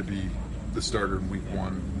Brock to be the starter in week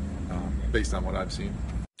one based on what I've seen.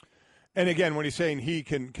 And again, when he's saying he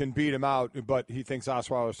can beat him out, but he thinks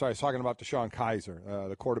Osweiler, he's talking about Deshaun Kaiser,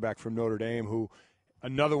 the quarterback from Notre Dame, who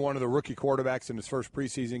another one of the rookie quarterbacks in his first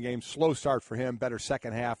preseason game. Slow start for him, better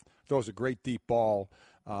second half, throws a great deep ball,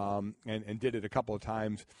 and did it a couple of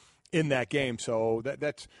times in that game. So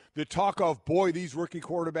that's the talk of, boy, these rookie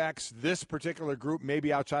quarterbacks, this particular group,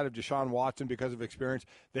 maybe outside of Deshaun Watson because of experience,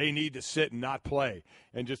 they need to sit and not play.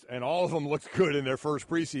 And all of them looked good in their first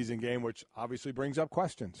preseason game, which obviously brings up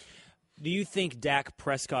questions. Do you think Dak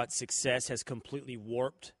Prescott's success has completely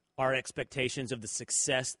warped our expectations of the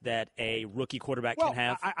success that a rookie quarterback can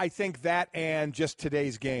have? I think that, and just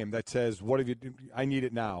today's game that says, "What have you? I need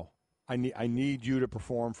it now. I need you to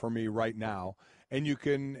perform for me right now." And you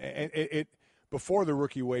can before the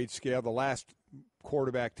rookie wage scale, the last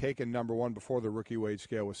quarterback taken number one before the rookie wage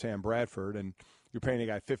scale was Sam Bradford, and you're paying a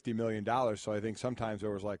guy $50 million. So I think sometimes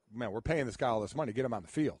there was like, man, we're paying this guy all this money, get him on the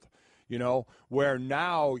field, where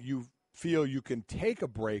now you feel you can take a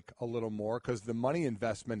break a little more because the money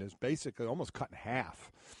investment is basically almost cut in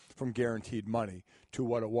half from guaranteed money to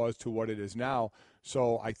what it was to what it is now.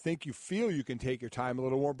 So I think you feel you can take your time a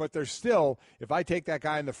little more, but there's still, if I take that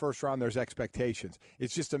guy in the first round, there's expectations.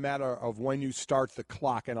 It's just a matter of when you start the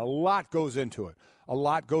clock, and a lot goes into it. A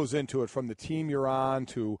lot goes into it, from the team you're on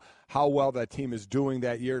to how well that team is doing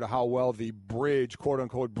that year to how well the bridge,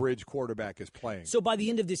 quote-unquote, bridge quarterback is playing. So by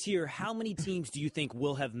the end of this year, how many teams do you think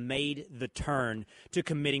will have made the turn to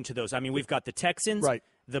committing to those? I mean, we've got the Texans, right,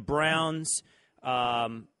 the Browns,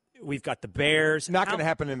 we've got the Bears. Not going to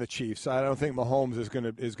happen in the Chiefs. I don't think Mahomes is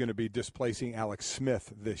going to be displacing Alex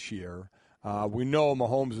Smith this year. We know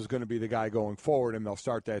Mahomes is going to be the guy going forward, and they'll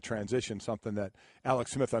start that transition, something that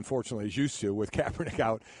Alex Smith, unfortunately, is used to with Kaepernick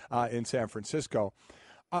out in San Francisco.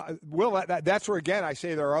 Will, that's where, again, I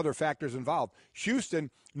say there are other factors involved.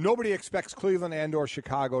 Houston, nobody expects Cleveland and or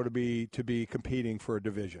Chicago to be competing for a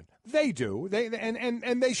division. They do.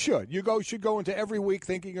 And they should. You should go into every week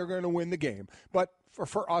thinking you're going to win the game. But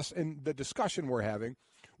for us in the discussion we're having,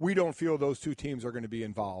 we don't feel those two teams are going to be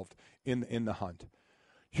involved in the hunt.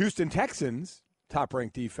 Houston Texans,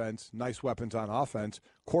 top-ranked defense, nice weapons on offense,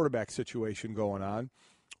 quarterback situation going on.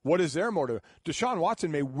 What is their motive? Deshaun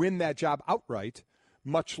Watson may win that job outright,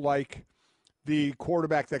 much like the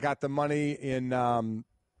quarterback that got the money in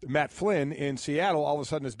Matt Flynn in Seattle all of a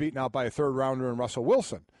sudden is beaten out by a third-rounder in Russell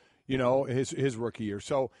Wilson, his rookie year.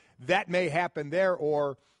 So that may happen there,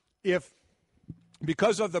 or if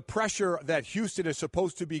because of the pressure that Houston is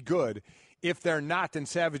supposed to be good, if they're not and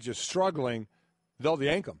Savage is struggling, they'll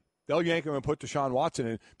yank him. They'll yank him and put Deshaun Watson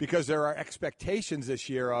in, because there are expectations this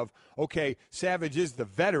year of, okay, Savage is the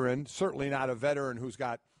veteran, certainly not a veteran who's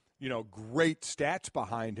got great stats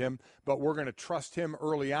behind him, but we're going to trust him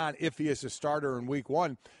early on if he is a starter in week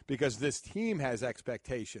one, because this team has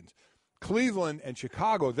expectations. Cleveland and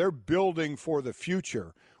Chicago, they're building for the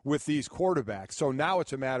future with these quarterbacks. So now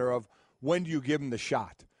it's a matter of, when do you give them the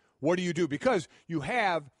shot? What do you do? Because you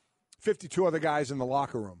have 52 other guys in the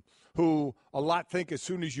locker room who a lot think as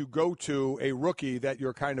soon as you go to a rookie that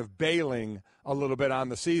you're kind of bailing a little bit on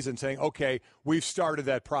the season, saying, okay, we've started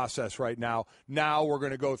that process right now. Now we're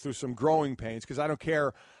going to go through some growing pains, because I don't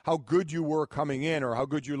care how good you were coming in or how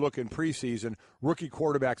good you look in preseason, rookie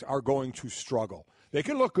quarterbacks are going to struggle. They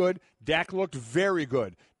can look good. Dak looked very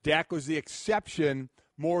good. Dak was the exception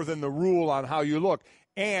more than the rule on how you look.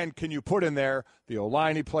 And can you put in there the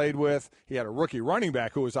O-line he played with? He had a rookie running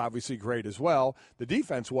back who was obviously great as well. The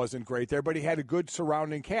defense wasn't great there, but he had a good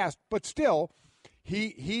surrounding cast. But still,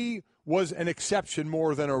 he was an exception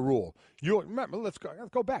more than a rule. You remember? Let's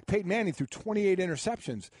go back. Peyton Manning threw 28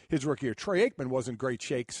 interceptions his rookie year. Troy Aikman wasn't great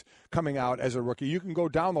shakes coming out as a rookie. You can go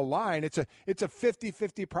down the line. It's a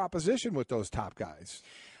 50-50 proposition with those top guys.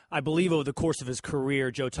 I believe over the course of his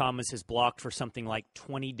career, Joe Thomas has blocked for something like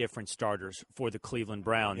 20 different starters for the Cleveland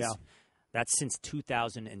Browns. Yeah. That's since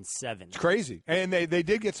 2007. It's crazy. And they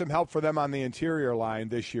did get some help for them on the interior line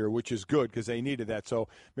this year, which is good because they needed that. So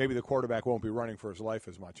maybe the quarterback won't be running for his life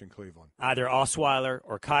as much in Cleveland. Either Osweiler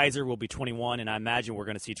or Kaiser will be 21, and I imagine we're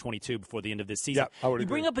going to see 22 before the end of this season. Yeah, I would agree. You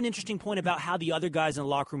bring up an interesting point about how the other guys in the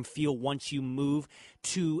locker room feel once you move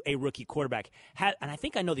to a rookie quarterback. And I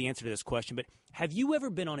think I know the answer to this question, but have you ever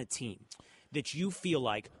been on a team that you feel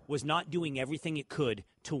like was not doing everything it could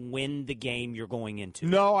to win the game you're going into?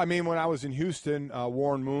 No, I mean, when I was in Houston,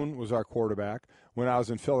 Warren Moon was our quarterback. When I was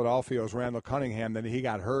in Philadelphia, it was Randall Cunningham. Then he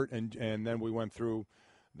got hurt, and then we went through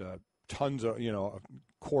the tons of,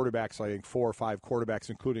 quarterbacks, I think 4 or 5 quarterbacks,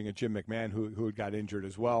 including a Jim McMahon who had got injured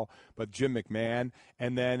as well. But Jim McMahon,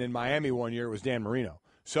 and then in Miami one year, it was Dan Marino.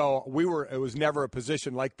 So it was never a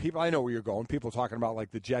position like people. I know where you're going. People talking about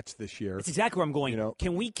like the Jets this year. That's exactly where I'm going.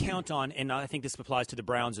 Can we count on, and I think this applies to the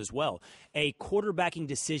Browns as well, a quarterbacking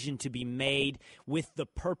decision to be made with the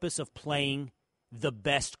purpose of playing the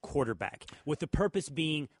best quarterback, with the purpose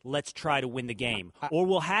being let's try to win the game? Or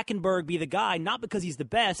will Hackenberg be the guy, not because he's the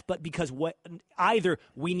best, but because either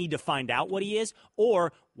we need to find out what he is,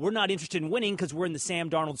 or we're not interested in winning because we're in the Sam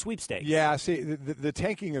Darnold sweepstakes? Yeah, see, the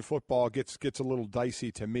tanking in football gets a little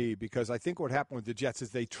dicey to me, because I think what happened with the Jets is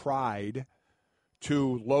they tried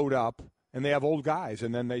to load up, and they have old guys,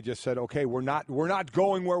 and then they just said, okay, we're not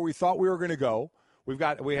going where we thought we were going to go.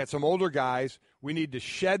 We had some older guys. We need to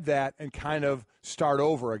shed that and kind of start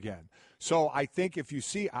over again. So I think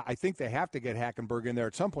I think they have to get Hackenberg in there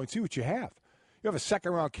at some point. See what you have. You have a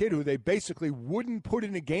second-round kid who they basically wouldn't put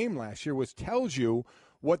in a game last year, which tells you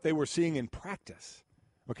what they were seeing in practice.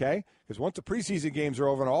 Okay? Because once the preseason games are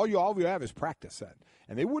over, and all you have is practice then.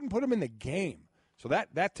 And they wouldn't put him in the game. So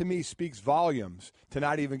that to me speaks volumes to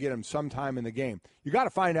not even get him sometime in the game. You got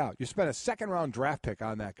to find out. You spent a second-round draft pick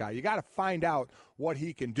on that guy. You got to find out what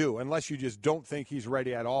he can do, unless you just don't think he's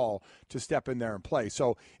ready at all to step in there and play.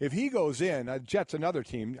 So if he goes in, Jets, another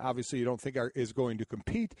team, obviously you don't think is going to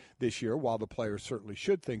compete this year, while the players certainly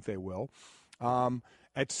should think they will.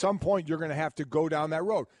 At some point you're going to have to go down that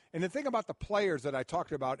road. And the thing about the players that I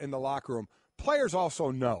talked about in the locker room, players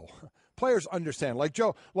also know. Players understand. Like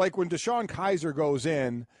when Deshaun Kaiser goes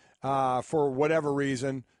in for whatever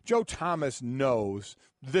reason, Joe Thomas knows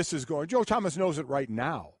Joe Thomas knows it right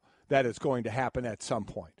now that it's going to happen at some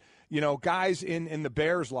point. You know, guys in the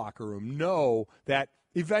Bears locker room know that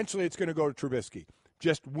eventually it's going to go to Trubisky.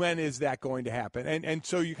 Just when is that going to happen? And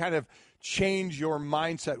so you kind of change your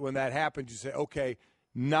mindset when that happens. You say, okay,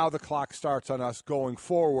 now the clock starts on us going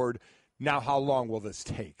forward. Now how long will this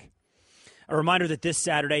take? A reminder that this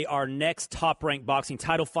Saturday, our next top-ranked boxing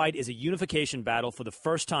title fight is a unification battle for the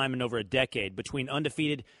first time in over a decade between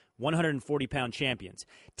undefeated 140-pound champions.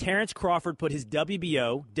 Terrence Crawford put his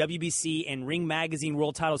WBO, WBC, and Ring Magazine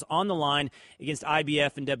world titles on the line against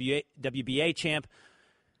IBF and WBA champ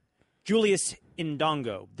Julius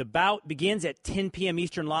Indongo. The bout begins at 10 p.m.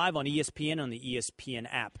 Eastern live on ESPN on the ESPN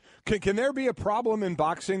app. Can there be a problem in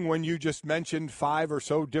boxing when you just mentioned 5 or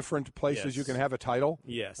so different places you can have a title?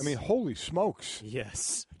 Yes. I mean, holy smokes.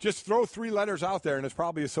 Yes. Just throw 3 letters out there, and it's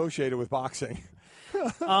probably associated with boxing.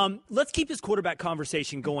 Let's keep this quarterback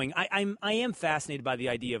conversation going. I am fascinated by the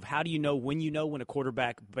idea of how do you know when a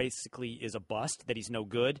quarterback basically is a bust, that he's no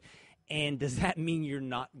good. And does that mean you're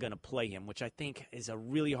not going to play him, which I think is a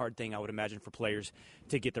really hard thing, I would imagine, for players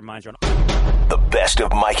to get their minds around. The best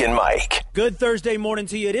of Mike and Mike. Good Thursday morning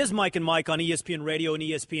to you. It is Mike and Mike on ESPN Radio and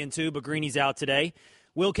ESPN2, but Greeny's out today.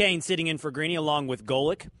 Will Cain sitting in for Greeny along with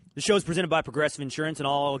Golic. The show is presented by Progressive Insurance and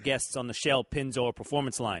all guests on the Shell Pennzoil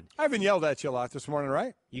Performance Line. I haven't yelled at you a lot this morning,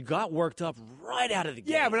 right? You got worked up right out of the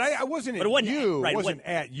gate. Yeah, but I wasn't at you. Right, it wasn't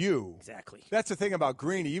at you. Exactly. That's the thing about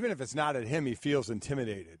Greeny. Even if it's not at him, he feels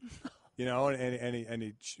intimidated. You know,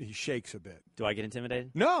 and he shakes a bit. Do I get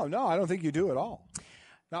intimidated? No, I don't think you do at all.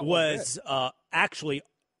 Was actually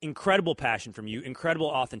incredible passion from you, incredible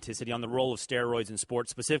authenticity on the role of steroids in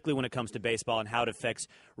sports, specifically when it comes to baseball and how it affects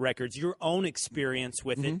records, your own experience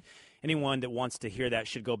with it. Anyone that wants to hear that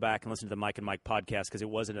should go back and listen to the Mike and Mike podcast, because it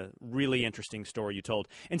was a really interesting story you told.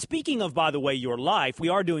 And speaking of, by the way, your life, we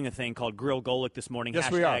are doing a thing called Grill Golic this morning. Yes,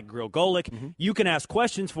 we are. Grill Golic. You can ask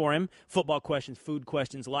questions for him, football questions, food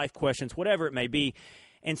questions, life questions, whatever it may be.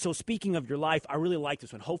 And so speaking of your life, I really like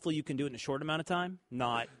this one. Hopefully you can do it in a short amount of time,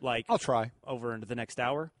 not like I'll try over into the next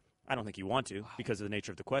hour. I don't think you want to because of the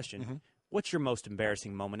nature of the question. What's your most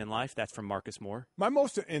embarrassing moment in life? That's from Marcus Moore. My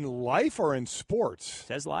most in life or in sports?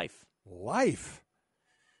 Says life. Life.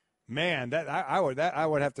 Man, I would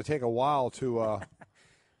have to take a while to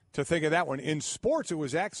think of that one. In sports, it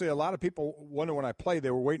was actually a lot of people wonder when I played,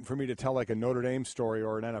 they were waiting for me to tell like a Notre Dame story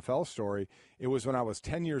or an NFL story. It was when I was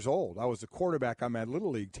 10 years old. I was the quarterback on my Little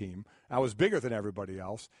League team. I was bigger than everybody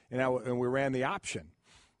else, and we ran the option.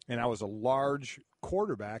 And I was a large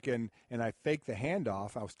quarterback, and I faked the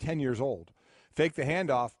handoff. I was 10 years old. Faked the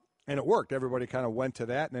handoff, and it worked. Everybody kind of went to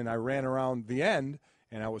that, and then I ran around the end,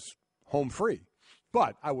 and I was home free.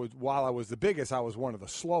 But while I was the biggest, I was one of the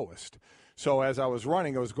slowest. So as I was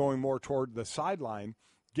running, I was going more toward the sideline.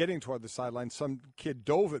 Getting toward the sideline, some kid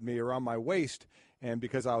dove at me around my waist, and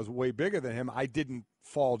because I was way bigger than him, I didn't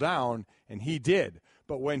fall down, and he did.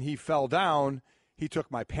 But when he fell down, he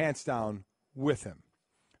took my pants down with him.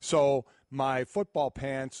 So my football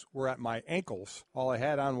pants were at my ankles. All I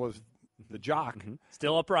had on was the jock.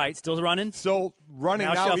 Still upright, still running. Still running.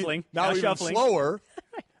 Now shuffling. Now even shuffling. slower.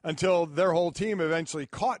 Until their whole team eventually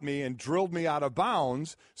caught me and drilled me out of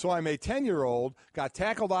bounds. So I'm a 10-year-old, got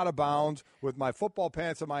tackled out of bounds with my football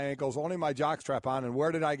pants at my ankles, only my jock strap on, and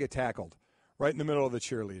where did I get tackled? right in the middle of the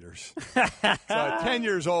cheerleaders. So at 10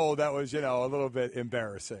 years old, that was, a little bit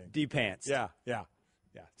embarrassing. D-pants. Yeah.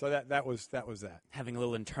 So that was that. Having a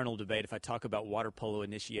little internal debate if I talk about water polo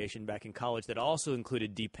initiation back in college that also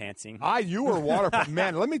included D-pantsing. You were water polo.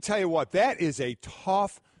 Man, let me tell you what, that is a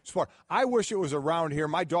tough sport. I wish it was around here.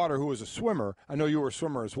 My daughter, who was a swimmer, I know you were a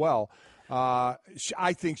swimmer as well,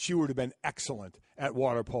 I think she would have been excellent at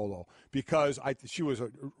water polo because she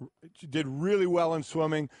did really well in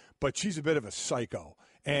swimming, but she's a bit of a psycho.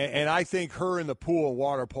 And I think her in the pool and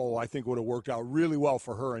water polo, I think would have worked out really well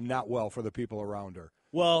for her and not well for the people around her.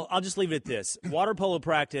 Well, I'll just leave it at this. Water polo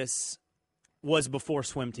practice was before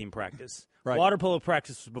swim team practice. Right. Water polo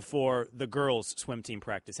practice was before the girls' swim team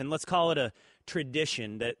practice. And let's call it a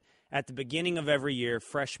tradition that at the beginning of every year,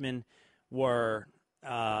 freshmen were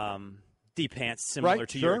D-pants, similar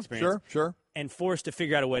to your experience. Sure. And forced to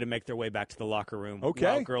figure out a way to make their way back to the locker room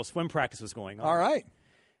while girls' swim practice was going on. All right.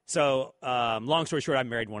 So, long story short, I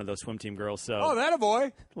married one of those swim team girls. So, that a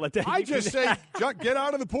boy. I just say, get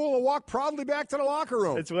out of the pool and walk proudly back to the locker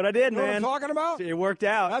room. That's what I did, you know man. What I'm talking about? It worked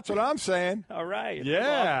out. That's what I'm saying. All right.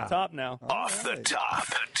 Yeah. Off the top now. Off the top.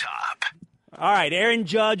 All right. Aaron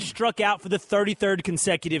Judge struck out for the 33rd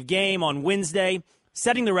consecutive game on Wednesday,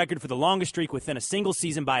 setting the record for the longest streak within a single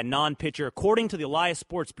season by a non-pitcher, according to the Elias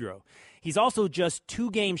Sports Bureau. He's also just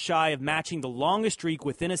 2 games shy of matching the longest streak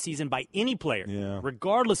within a season by any player,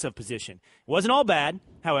 regardless of position. It wasn't all bad.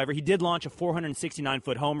 However, he did launch a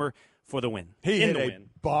 469-foot homer for the win. He hit a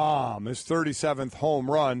bomb, his 37th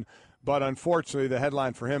home run. But unfortunately, the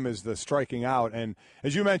headline for him is the striking out. And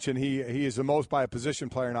as you mentioned, he is the most by a position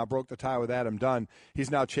player now, broke the tie with Adam Dunn.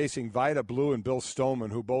 He's now chasing Vida Blue and Bill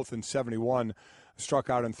Stoneman, who both in 71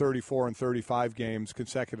 struck out in 34 and 35 games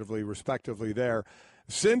consecutively, respectively there.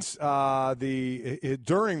 Since during the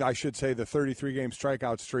 33-game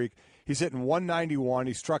strikeout streak, he's hitting 191.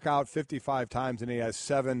 He struck out 55 times, and he has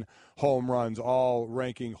 7 home runs, all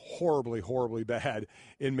ranking horribly, horribly bad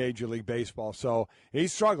in Major League Baseball. So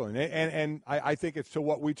he's struggling. And I think it's to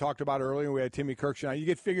what we talked about earlier. We had Timmy Kirkshaw. You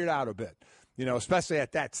get figured out a bit, especially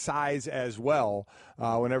at that size as well,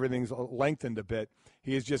 when everything's lengthened a bit.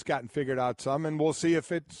 He has just gotten figured out some, and we'll see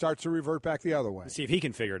if it starts to revert back the other way. See if he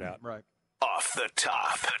can figure it out. Right. Off the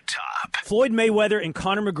top. Floyd Mayweather and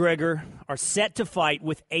Conor McGregor are set to fight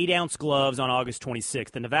with 8-ounce gloves on August 26th.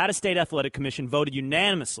 The Nevada State Athletic Commission voted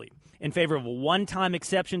unanimously in favor of a one-time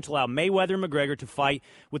exception to allow Mayweather and McGregor to fight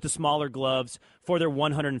with the smaller gloves for their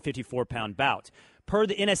 154-pound bout. Per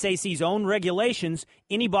the NSAC's own regulations,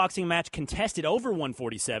 any boxing match contested over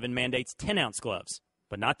 147 mandates 10-ounce gloves,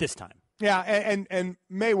 but not this time. Yeah, and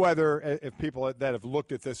Mayweather, if people that have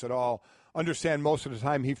looked at this at all, understand most of the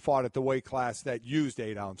time he fought at the weight class that used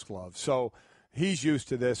 8-ounce gloves. So he's used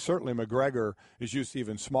to this. Certainly McGregor is used to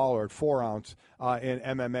even smaller at 4-ounce in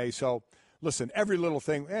MMA. So, listen, every little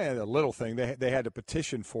thing, they had to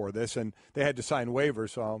petition for this, and they had to sign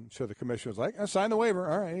waivers. So I'm sure the commission was like, sign the waiver.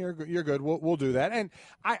 All right, you're good. We'll do that. And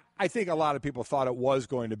I think a lot of people thought it was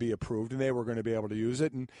going to be approved, and they were going to be able to use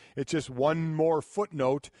it. And it's just one more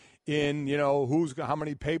footnote in, how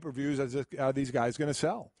many pay-per-views are these guys going to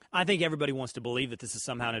sell. I think everybody wants to believe that this is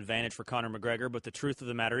somehow an advantage for Conor McGregor, but the truth of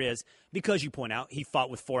the matter is, because you point out he fought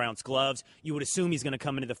with 4-ounce gloves, you would assume he's going to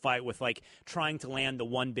come into the fight with, trying to land the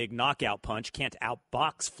one big knockout punch, can't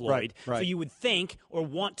outbox Floyd. Right. So you would think or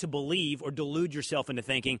want to believe or delude yourself into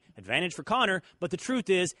thinking, advantage for Conor, but the truth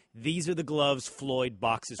is, these are the gloves Floyd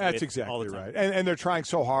boxes with all the time. That's exactly right. And they're trying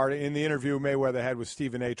so hard. In the interview Mayweather had with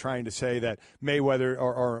Stephen A. trying to say that Mayweather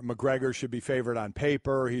or McGregor should be favored on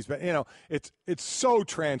paper. He's been, it's so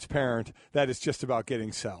transparent that it's just about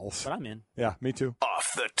getting sells. But I'm in. Yeah, me too.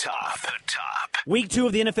 Off the top. Week 2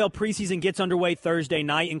 of the NFL preseason gets underway Thursday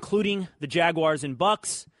night, including the Jaguars and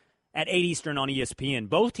Bucks at 8 Eastern on ESPN.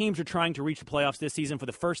 Both teams are trying to reach the playoffs this season for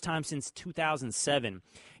the first time since 2007.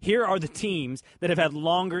 Here are the teams that have had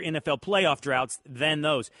longer NFL playoff droughts than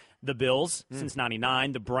those. The Bills since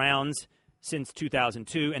 99, the Browns since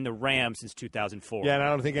 2002, and the Rams since 2004. Yeah, and I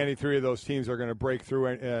don't think any 3 of those teams are going to break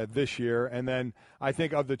through this year. And then I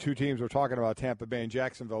think of the 2 teams we're talking about, Tampa Bay and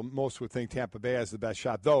Jacksonville, most would think Tampa Bay has the best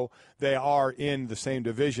shot, though they are in the same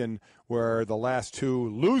division where the last 2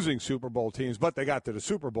 losing Super Bowl teams, but they got to the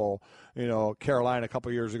Super Bowl, Carolina a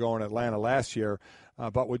couple years ago and Atlanta last year.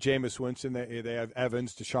 But with Jameis Winston, they have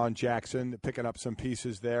Evans, Deshaun Jackson, picking up some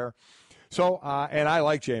pieces there. So, and I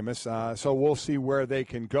like Jameis, so we'll see where they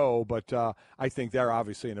can go. But I think they're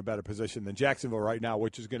obviously in a better position than Jacksonville right now,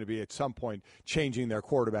 which is going to be at some point changing their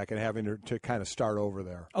quarterback and having to kind of start over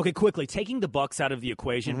there. Okay, quickly, taking the Bucs out of the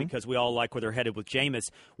equation because we all like where they're headed with Jameis,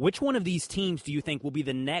 which one of these teams do you think will be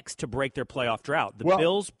the next to break their playoff drought? The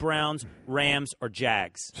Bills, Browns, Rams, or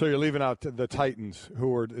Jags? So you're leaving out the Titans,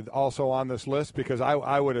 who are also on this list, because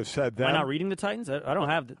I would have said them. Am I not reading the Titans? I don't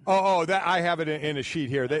have that I have it in a sheet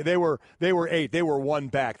here. They were 8. They were one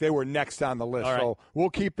back. They were next on the list. All right. So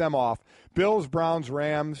we'll keep them off. Bills, Browns,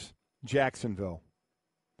 Rams, Jacksonville.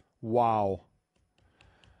 Wow.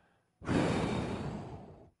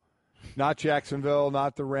 Not Jacksonville,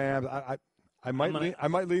 not the Rams. I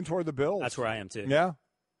might lean toward the Bills. That's where I am too. Yeah.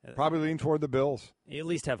 Probably lean toward the Bills. You at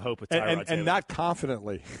least have hope with Tyrod and not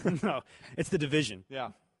confidently. No, it's the division. Yeah.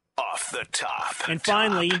 Off the top. And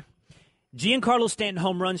finally, Giancarlo Stanton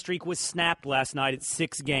home run streak was snapped last night at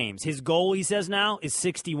 6 games. His goal, he says now, is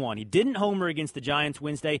 61. He didn't homer against the Giants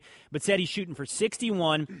Wednesday, but said he's shooting for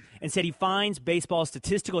 61 and said he finds baseball's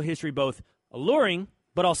statistical history both alluring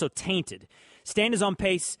but also tainted. Stanton is on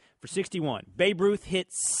pace for 61. Babe Ruth hit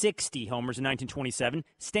 60 homers in 1927.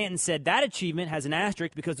 Stanton said that achievement has an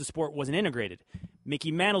asterisk because the sport wasn't integrated.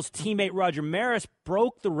 Mickey Mantle's teammate Roger Maris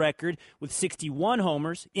broke the record with 61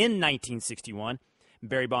 homers in 1961.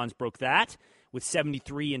 Barry Bonds broke that with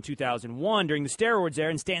 73 in 2001 during the steroids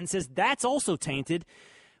era, and Stanton says that's also tainted.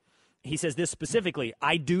 He says this specifically,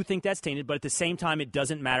 I do think that's tainted, but at the same time, it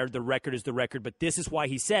doesn't matter. The record is the record, but this is why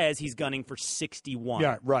he says he's gunning for 61.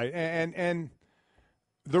 Yeah, right. And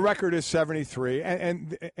the record is 73,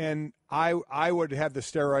 and I would have the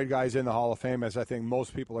steroid guys in the Hall of Fame, as I think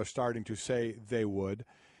most people are starting to say they would.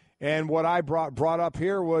 And what I brought up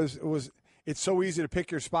here was it's so easy to pick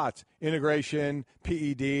your spots. Integration,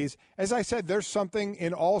 PEDs. As I said, there's something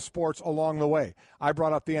in all sports along the way. I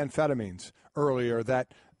brought up the amphetamines earlier that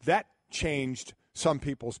changed some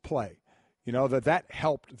people's play. You know, that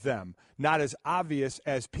helped them. Not as obvious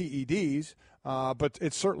as PEDs, but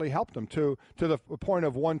it certainly helped them to the point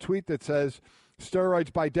of one tweet that says,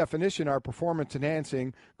 steroids by definition are performance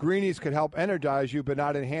enhancing. Greenies could help energize you but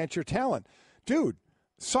not enhance your talent. Dude,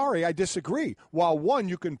 sorry, I disagree. While one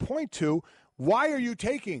you can point to, why are you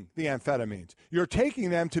taking the amphetamines? You're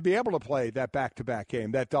taking them to be able to play that back-to-back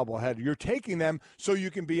game, that doubleheader. You're taking them so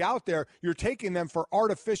you can be out there. You're taking them for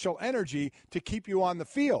artificial energy to keep you on the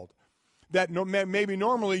field. That maybe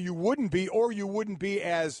normally you wouldn't be, or you wouldn't be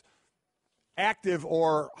as active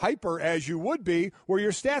or hyper as you would be, where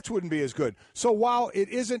your stats wouldn't be as good. So while it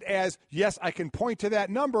isn't as, yes, I can point to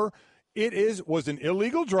that number, was an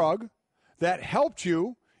illegal drug that helped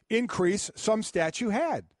you increase some stats you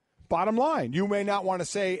had. Bottom line, you may not want to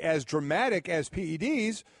say as dramatic as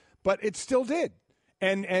PEDs, but it still did.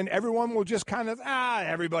 And everyone will just kind of,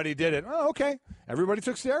 everybody did it. Oh, okay. Everybody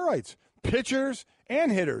took steroids. Pitchers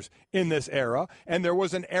and hitters in this era. And there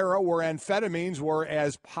was an era where amphetamines were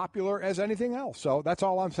as popular as anything else. So that's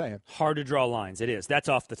all I'm saying. Hard to draw lines. It is. That's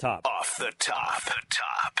Off the Top. Off the top.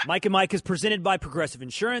 Mike and Mike is presented by Progressive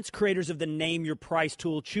Insurance, creators of the Name Your Price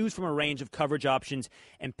tool. Choose from a range of coverage options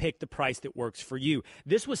and pick the price that works for you.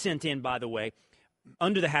 This was sent in, by the way,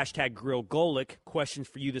 under the hashtag Grill Golic. Questions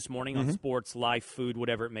for you this morning on sports, life, food,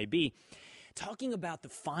 whatever it may be. Talking about the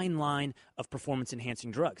fine line of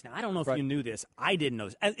performance-enhancing drugs. Now, I don't know if you knew this. I didn't know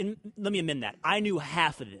this. And let me amend that. I knew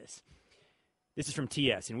half of this. This is from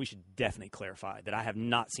TS, and we should definitely clarify that I have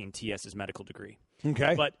not seen TS's medical degree.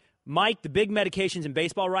 Okay. But, Mike, the big medications in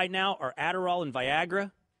baseball right now are Adderall and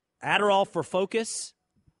Viagra. Adderall for focus.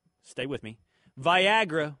 Stay with me.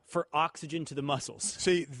 Viagra for oxygen to the muscles.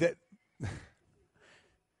 See, that...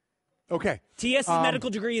 Okay. TS's medical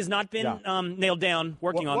degree has not been nailed down,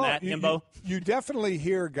 working on that, Himbo. You definitely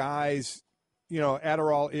hear guys,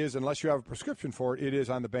 Adderall is, unless you have a prescription for it, it is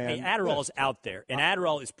on the ban. Hey, Adderall is out there, and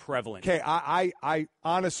Adderall is prevalent. Okay, I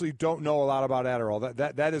honestly don't know a lot about Adderall.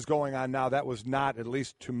 That is going on now. That was not, at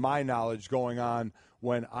least to my knowledge, going on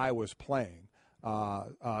when I was playing. The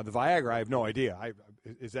Viagra, I have no idea.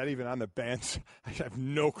 Is that even on the bench? I have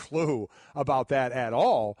no clue about that at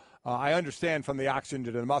all. I understand from the oxygen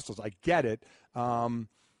to the muscles. I get it.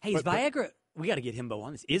 Hey, is Viagra? We got to get Himbo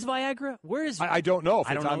on this. Is Viagra? Where is? I don't know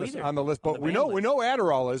if it's on the list, but we know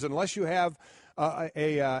Adderall is, unless you have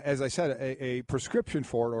as I said, a prescription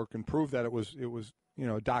for it or can prove that it was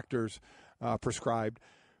doctors prescribed.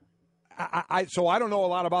 So I don't know a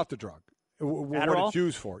lot about the drug. what it's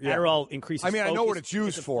used for. Yeah. Adderall increases focus. I know what it's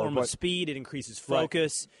used it's a for. form of speed. It increases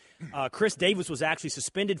focus. Right. Chris Davis was actually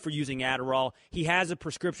suspended for using Adderall. He has a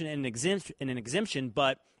prescription and an exemption,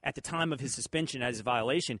 but at the time of his suspension as a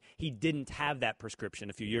violation, he didn't have that prescription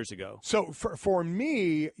a few years ago. So for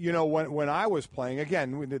me, when I was playing,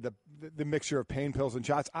 again, we did the mixture of pain pills and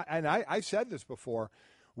shots. I've said this before.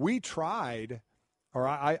 We tried, or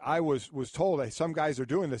I was told that some guys are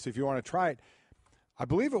doing this if you want to try it. I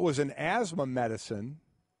believe it was an asthma medicine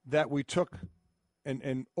that we took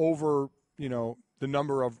and over, the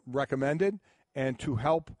number of recommended and to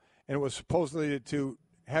help. And it was supposedly to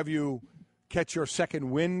have you catch your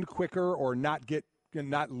second wind quicker or not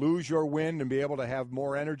lose your wind and be able to have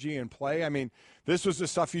more energy and play. I mean, this was the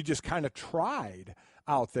stuff you just kind of tried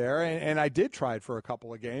out there, and I did try it for a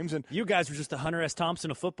couple of games. And you guys were just a Hunter S.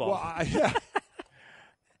 Thompson of football. Well, yeah.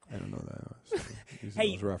 I don't know that.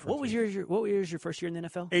 Hey, what was your first year in the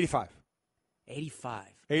NFL? 85. 85.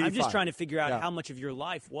 I'm just trying to figure out how much of your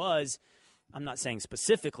life was, I'm not saying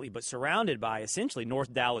specifically, but surrounded by essentially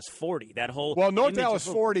North Dallas 40. That whole North Dallas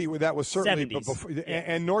 40, that was certainly 70s. Before,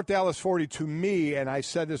 and North Dallas 40 to me, and I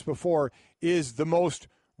said this before, is the most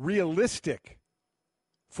realistic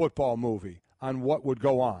football movie on what would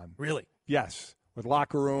go on. Really? Yes, with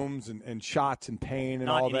locker rooms and shots and pain and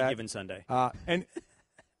not all that. Not any given Sunday. And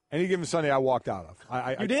any given Sunday, I walked out of.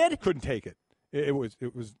 I did? Couldn't take it. It was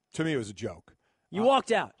to me, it was a joke. You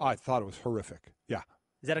walked out. I thought it was horrific. Yeah.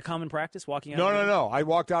 Is that a common practice, walking out? No. I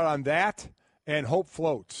walked out on that and Hope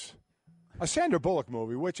Floats, a Sandra Bullock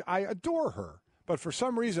movie, which I adore her. But for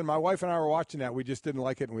some reason, my wife and I were watching that. We just didn't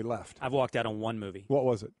like it, and we left. I've walked out on one movie. What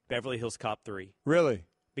was it? Beverly Hills Cop 3. Really?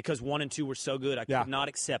 Because 1 and 2 were so good, I could not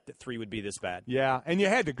accept that 3 would be this bad. Yeah, and you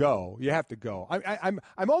had to go. You have to go. I'm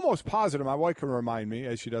almost positive. My wife can remind me,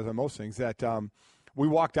 as she does on most things, that we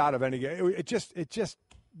walked out of any game. It just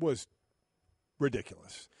was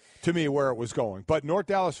ridiculous to me where it was going. But North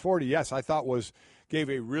Dallas 40, yes, I thought gave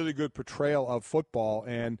a really good portrayal of football.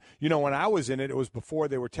 And, when I was in it, it was before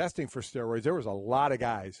they were testing for steroids. There was a lot of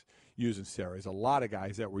guys using steroids, a lot of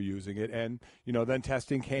guys that were using it. And, then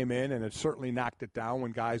testing came in, and it certainly knocked it down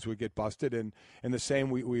when guys would get busted. And the same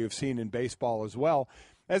we have seen in baseball as well.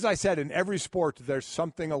 As I said, in every sport, there's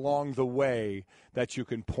something along the way that you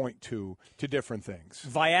can point to different things.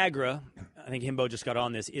 Viagra, I think Himbo just got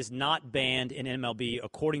on this, is not banned in MLB,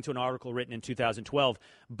 according to an article written in 2012.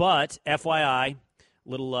 But, FYI,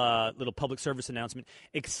 little public service announcement,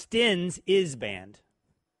 Extends is banned.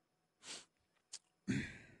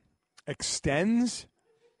 Extends?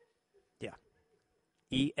 Yeah.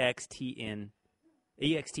 EXTENZE.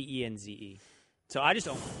 So I just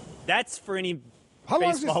don't. That's for any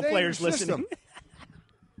baseball players listening.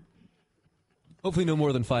 Hopefully no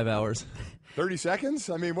more than 5 hours. 30 seconds?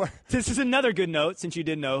 I mean, what? This is another good note, since you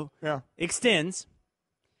didn't know. Yeah. Extends.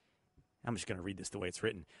 I'm just going to read this the way it's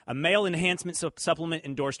written. A male enhancement supplement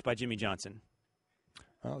endorsed by Jimmy Johnson.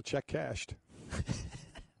 Oh, check cashed.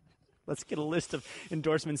 Let's get a list of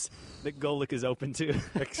endorsements that Golic is open to.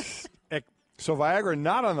 So Viagra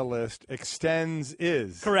not on the list. Extends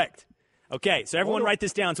is. Correct. Okay, so everyone write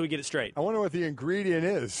this down so we get it straight. I wonder what the ingredient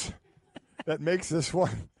is that makes this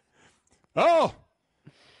one. Oh,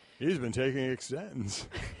 he's been taking Extends.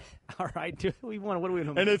 All right, what do we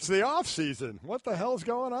want? And it's the off season. What the hell's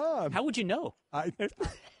going on? How would you know? All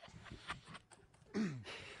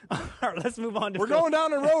right, let's move on to. We're going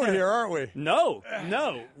down the road here, aren't we? No,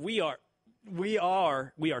 we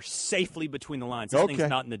are safely between the lines. This thing's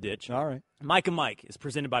not in the ditch. All right. Mike and Mike is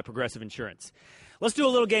presented by Progressive Insurance. Let's do a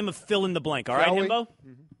little game of fill in the blank. All right, Himbo?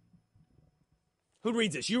 Mm-hmm. Who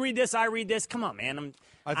reads this? You read this, I read this. Come on, man.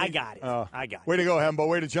 I got it. I got it. Way to go, Hembo.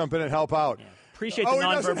 Way to jump in and help out. Yeah. Appreciate the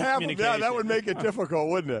nonverbal communication. Yeah, that would make it difficult,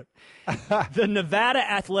 wouldn't it? The Nevada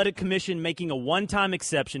Athletic Commission making a one-time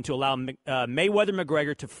exception to allow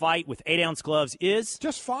Mayweather-McGregor to fight with 8-ounce gloves is?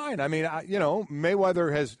 Just fine. I mean,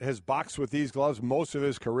 Mayweather has boxed with these gloves most of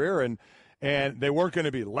his career, and they weren't going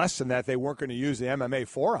to be less than that. They weren't going to use the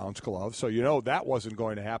MMA 4-ounce gloves, so that wasn't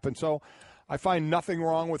going to happen. So I find nothing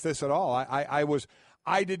wrong with this at all.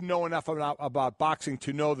 I didn't know enough about boxing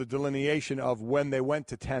to know the delineation of when they went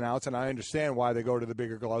to 10 ounce, and I understand why they go to the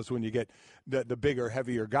bigger gloves when you get the bigger,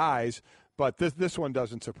 heavier guys. But this one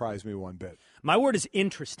doesn't surprise me one bit. My word is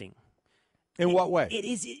interesting. In what way? It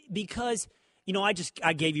is because,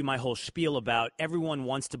 I gave you my whole spiel about everyone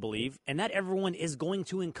wants to believe, and that everyone is going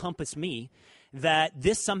to encompass me, that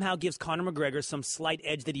this somehow gives Conor McGregor some slight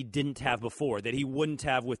edge that he didn't have before, that he wouldn't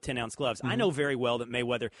have with 10-ounce gloves. I know very well that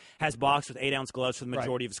Mayweather has boxed with 8-ounce gloves for the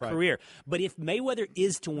majority of his career. But if Mayweather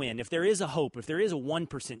is to win, if there is a hope, if there is a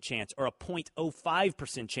 1% chance or a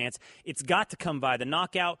 0.05% chance, it's got to come by the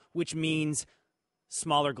knockout, which means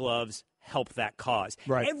smaller gloves help that cause.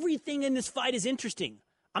 Everything in this fight is interesting.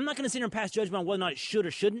 I'm not going to sit here and pass judgment on whether or not it should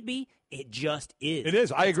or shouldn't be. It just is. It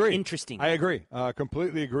is. I agree. Interesting. I agree.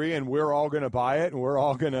 Completely agree. And we're all going to buy it, and we're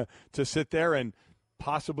all going to sit there and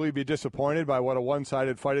possibly be disappointed by what a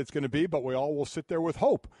one-sided fight it's going to be, but we all will sit there with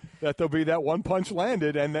hope that there'll be that one punch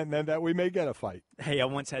landed and then that we may get a fight. Hey, I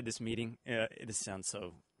once had this meeting. This sounds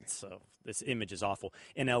so this image is awful.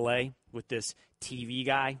 In L.A. with this TV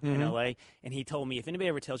guy in L.A., and he told me, if anybody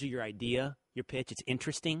ever tells you your idea, your pitch, it's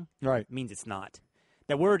interesting, it means it's not.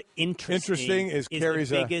 That word interesting is carries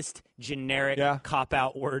the biggest generic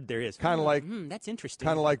cop-out word there is. Kind of like that's interesting.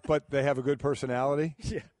 Kind of like, but they have a good personality.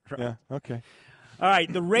 Yeah, right. Yeah, okay. All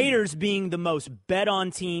right, the Raiders being the most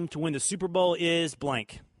bet-on team to win the Super Bowl is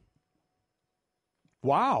blank.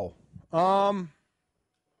 Wow. I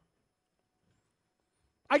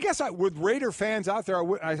guess with Raider fans out there,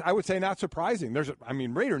 I would say not surprising.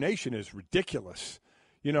 Raider Nation is ridiculous.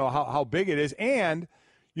 You know how big it is, and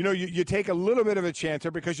you take a little bit of a chance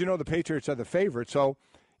there because the Patriots are the favorite. So,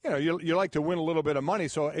 you like to win a little bit of money.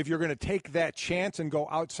 So if you're going to take that chance and go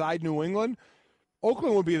outside New England,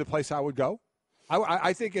 Oakland would be the place I would go.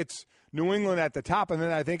 I think it's New England at the top, and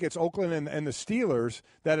then I think it's Oakland and the Steelers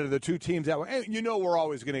that are the two teams that we're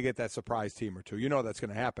always going to get that surprise team or two. That's going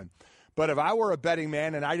to happen. But if I were a betting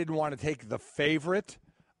man and I didn't want to take the favorite,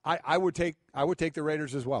 I would take the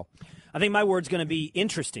Raiders as well. I think my word's going to be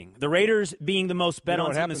interesting. The Raiders being the most bet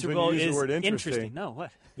on team in the Super Bowl is interesting. No,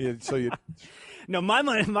 what? Yeah, so you. No, my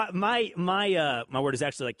word is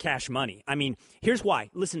actually like cash money. I mean, here's why.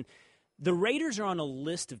 Listen, the Raiders are on a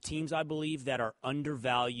list of teams, I believe, that are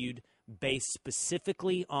undervalued based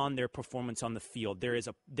specifically on their performance on the field. There is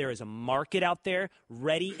a market out there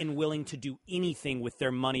ready and willing to do anything with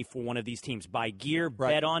their money for one of these teams. Buy gear,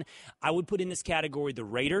 bet on. I would put in this category the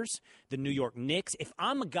Raiders, the New York Knicks. If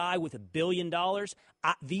I'm a guy with $1 billion,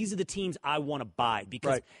 these are the teams I want to buy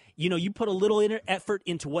because, you put a little effort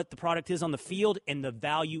into what the product is on the field and the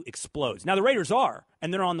value explodes. Now, the Raiders are,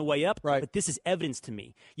 and they're on the way up, but this is evidence to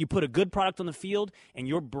me. You put a good product on the field and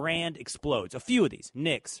your brand explodes. A few of these,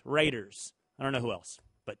 Knicks, Raiders, I don't know who else,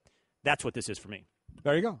 but that's what this is for me.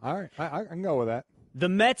 There you go. All right. I can go with that. The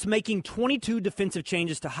Mets making 22 defensive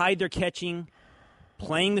changes to hide their catching,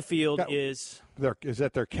 playing the field is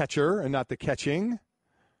that their catcher and not the catching?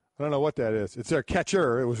 I don't know what that is. It's their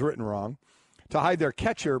catcher. It was written wrong. To hide their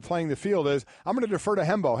catcher playing the field is, I'm going to defer to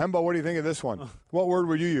Hembo. Hembo, what do you think of this one? What word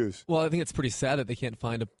would you use? Well, I think it's pretty sad that they can't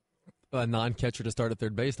find a non-catcher to start at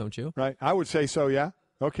third base, don't you? Right. I would say so, yeah.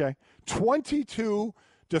 Okay. 22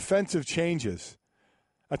 defensive changes.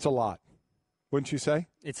 That's a lot. Wouldn't you say?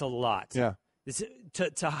 It's a lot. Yeah.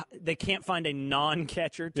 They can't find a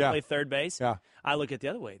non-catcher to play third base. Yeah. I look at it the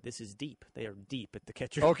other way. This is deep. They are deep at the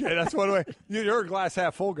catcher. Okay, that's one way. You're a glass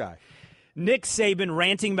half full guy. Nick Saban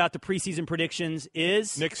ranting about the preseason predictions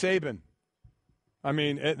is Nick Saban. I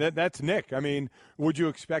mean, that's Nick. I mean, would you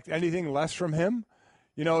expect anything less from him?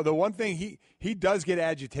 The one thing he does get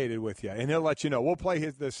agitated with you, and he'll let you know. We'll play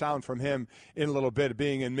the sound from him in a little bit,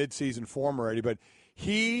 being in midseason form already. But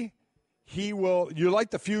he will. You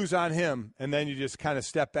light the fuse on him, and then you just kind of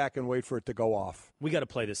step back and wait for it to go off. We got to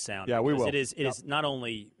play this sound. Yeah, we will. It is not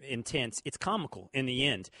only intense, it's comical in the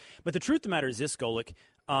end. But the truth of the matter is this, Golic.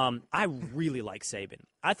 I really like Saban.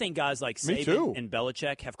 I think guys like Saban and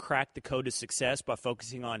Belichick have cracked the code of success by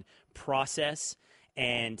focusing on process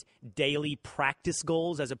and daily practice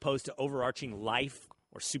goals as opposed to overarching life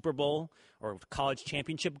or Super Bowl or college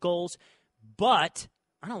championship goals. But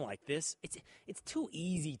I don't like this. It's too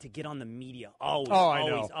easy to get on the media.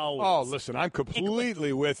 Always. Oh, listen, I'm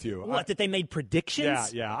completely with you. What, that they made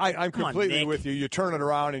predictions? Yeah. I'm completely with you. You turn it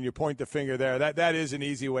around and you point the finger there. That is an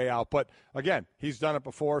easy way out. But, again, he's done it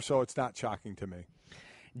before, so it's not shocking to me.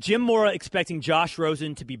 Jim Mora expecting Josh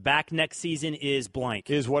Rosen to be back next season is blank.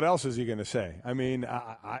 What else is he going to say? I mean,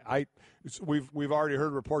 we've already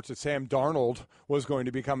heard reports that Sam Darnold was going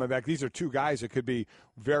to be coming back. These are two guys that could be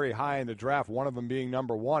very high in the draft, one of them being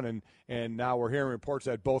number one, and now we're hearing reports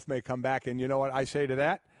that both may come back. And you know what I say to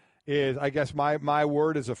that is, I guess my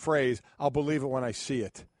word is a phrase, I'll believe it when I see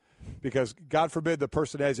it. Because God forbid the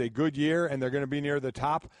person has a good year and they're going to be near the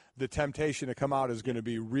top, the temptation to come out is going to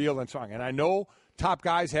be real and strong. And I know top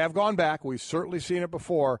guys have gone back. We've certainly seen it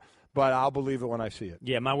before. but I'll believe it when I see it.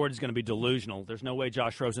 Yeah, my word is going to be delusional. There's no way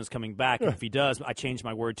Josh Rosen's coming back. And if he does, I change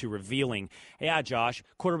my word to revealing. Yeah, Josh,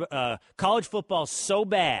 college football's so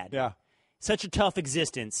bad. Yeah. Such a tough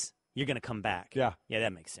existence, you're going to come back. Yeah. Yeah,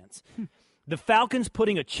 that makes sense. The Falcons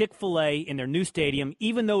putting a Chick-fil-A in their new stadium,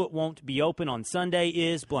 even though it won't be open on Sunday,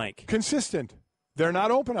 is blank. Consistent. They're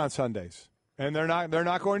not open on Sundays, and they're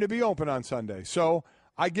not going to be open on Sunday. So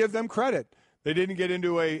I give them credit. They didn't get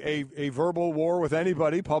into a verbal war with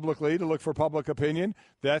anybody publicly to look for public opinion.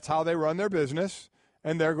 That's how they run their business,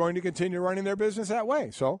 and they're going to continue running their business that way.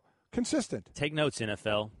 So consistent. Take notes,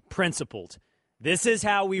 NFL. Principled. This is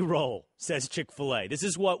how we roll, says Chick-fil-A. This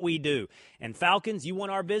is what we do. And Falcons, you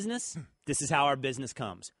want our business? This is how our business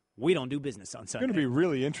comes. We don't do business on Sunday. It's going to be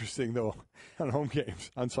really interesting, though, on home games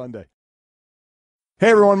on Sunday. Hey,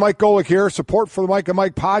 everyone, Mike Golic here. Support for the Mike and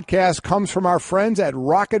Mike podcast comes from our friends at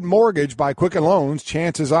Rocket Mortgage by Quicken Loans.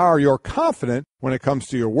 Chances are you're confident when it comes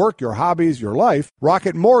to your work, your hobbies, your life.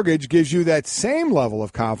 Rocket Mortgage gives you that same level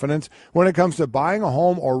of confidence when it comes to buying a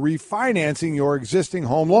home or refinancing your existing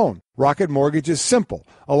home loan. Rocket Mortgage is simple,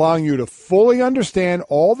 allowing you to fully understand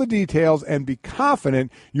all the details and be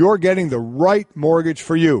confident you're getting the right mortgage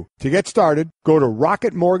for you. To get started, go to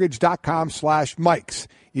rocketmortgage.com/Mikes.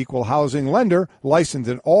 Equal housing lender, licensed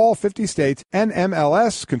in all 50 states,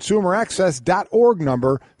 NMLS, consumeraccess.org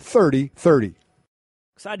number 3030.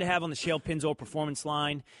 Excited to have on the Shale Pennzoil Performance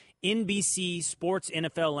Line NBC Sports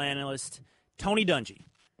NFL analyst Tony Dungy.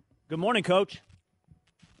 Good morning, Coach.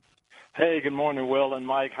 Hey, good morning, Will and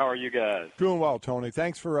Mike. How are you guys? Doing well, Tony.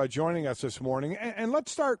 Thanks for joining us this morning. And let's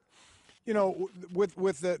start,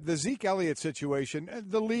 with the Zeke Elliott situation.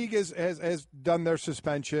 The league has done their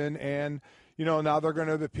suspension, and now they're going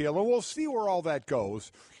to appeal, and we'll see where all that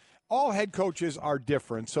goes. All head coaches are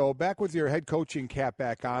different. So back with your head coaching cap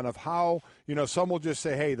back on of how, some will just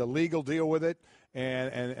say, hey, the league will deal with it,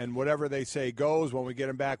 and whatever they say goes. When we get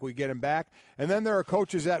him back, we get him back. And then there are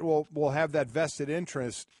coaches that will have that vested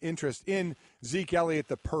interest in Zeke Elliott,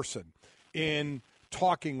 the person, in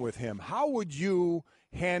talking with him. How would you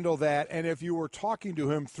handle that? And if you were talking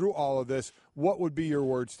to him through all of this, what would be your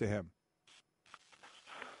words to him?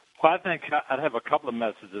 Well, I think I'd have a couple of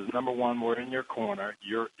messages. Number one, we're in your corner.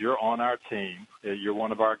 You're on our team. You're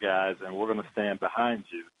one of our guys, and we're going to stand behind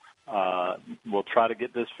you. We'll try to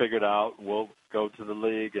get this figured out. We'll go to the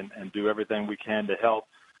league and do everything we can to help.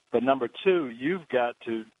 But number two, you've got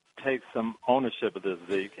to take some ownership of this,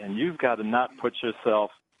 Zeke, and you've got to not put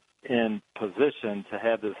yourself in position to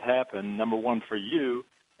have this happen, number one, for you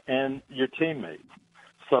and your teammates.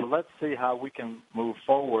 So let's see how we can move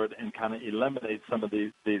forward and kind of eliminate some of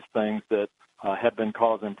these things that have been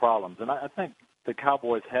causing problems. And I think the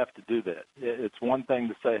Cowboys have to do that. It's one thing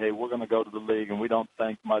to say, hey, we're going to go to the league and we don't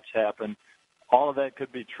think much happened. All of that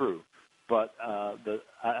could be true. But I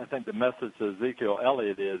think the message to Ezekiel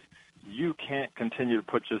Elliott is you can't continue to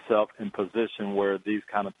put yourself in position where these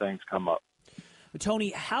kind of things come up.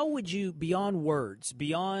 Tony, how would you, beyond words,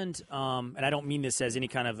 and I don't mean this as any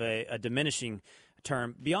kind of a diminishing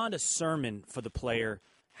term, beyond a sermon for the player,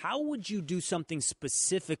 how would you do something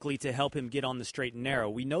specifically to help him get on the straight and narrow?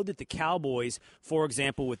 We know that the Cowboys, for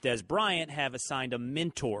example, with Des Bryant, have assigned a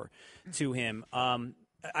mentor to him.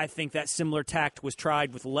 I think that similar tact was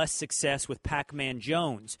tried with less success with Pac-Man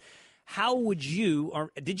Jones. How would you,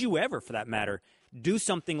 or did you ever, for that matter, do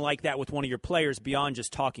something like that with one of your players beyond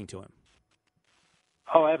just talking to him?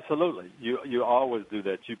 Oh, absolutely. You always do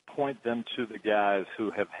that. You point them to the guys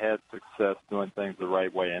who have had success doing things the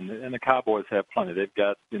right way. And the Cowboys have plenty. They've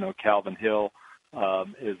got, Calvin Hill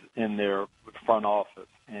is in their front office.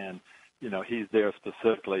 And, he's there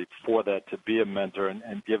specifically for that, to be a mentor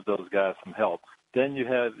and give those guys some help. Then you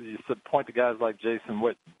point to guys like Jason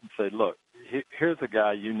Witten and say, look, here's a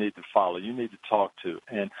guy you need to follow. You need to talk to.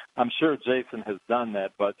 And I'm sure Jason has done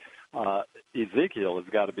that, but Ezekiel has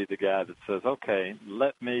got to be the guy that says, okay,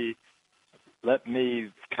 let me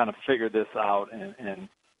kind of figure this out and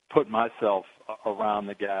put myself around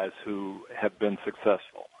the guys who have been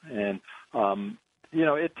successful. And,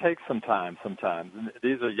 it takes some time sometimes. And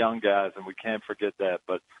these are young guys, and we can't forget that.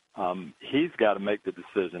 But he's got to make the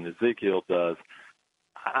decision. Ezekiel does.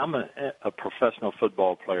 I'm a professional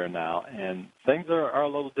football player now, and things are a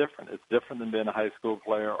little different. It's different than being a high school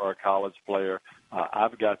player or a college player.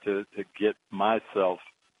 I've got to get myself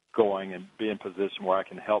going and be in position where I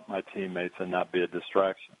can help my teammates and not be a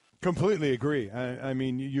distraction. Completely agree. I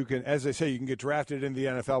mean, you can, as they say, you can get drafted in the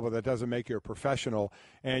NFL, but that doesn't make you a professional.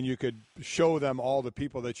 And you could show them all the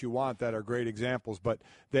people that you want that are great examples, but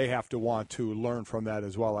they have to want to learn from that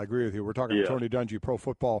as well. I agree with you. We're talking to Tony Dungy, Pro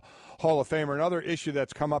Football Hall of Famer. Another issue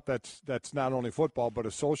that's come up that's not only football but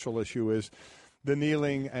a social issue is the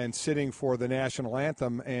kneeling and sitting for the national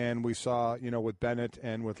anthem, and we saw, with Bennett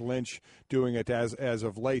and with Lynch doing it as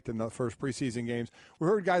of late in the first preseason games. We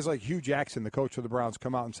heard guys like Hugh Jackson, the coach of the Browns,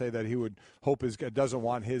 come out and say that he would hope doesn't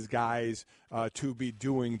want his guys to be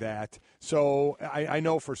doing that. So I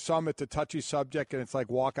know for some it's a touchy subject, and it's like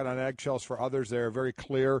walking on eggshells. For others, they're very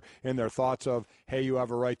clear in their thoughts of, hey, you have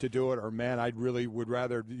a right to do it, or man, I really would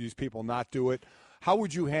rather these people not do it. How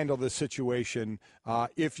would you handle this situation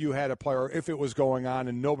if you had a player, if it was going on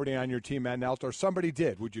and nobody on your team had knelt, or somebody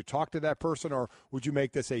did? Would you talk to that person, or would you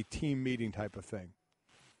make this a team meeting type of thing?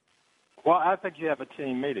 Well, I think you have a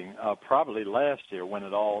team meeting probably last year when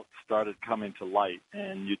it all started coming to light,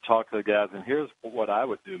 and you talk to the guys, and here's what I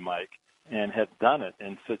would do, Mike, and have done it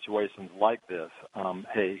in situations like this.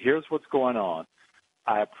 Hey, here's what's going on.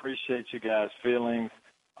 I appreciate you guys' feelings.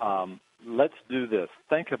 Let's do this.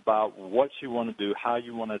 Think about what you want to do, how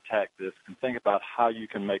you want to attack this, and think about how you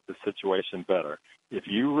can make the situation better. If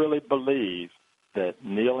you really believe that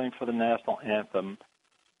kneeling for the national anthem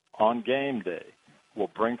on game day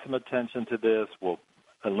will bring some attention to this, will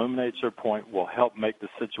illuminate your point, will help make the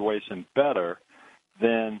situation better,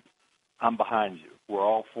 then I'm behind you. We're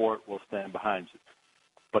all for it. We'll stand behind you.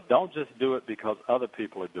 But don't just do it because other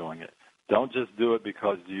people are doing it. Don't just do it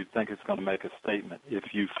because you think it's going to make a statement.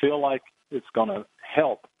 If you feel like it's going to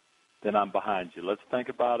help, then I'm behind you. Let's think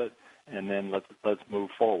about it, and then let's move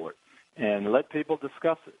forward. And let people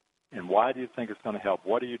discuss it. And why do you think it's going to help?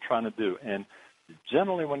 What are you trying to do? And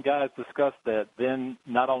generally when guys discuss that, then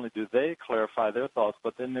not only do they clarify their thoughts,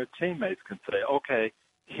 but then their teammates can say, okay,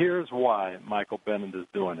 here's why Michael Bennett is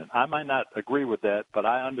doing it. I might not agree with that, but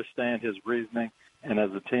I understand his reasoning, and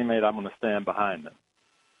as a teammate, I'm going to stand behind him.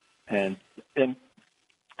 And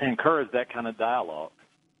encourage that kind of dialogue.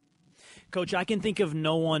 Coach, I can think of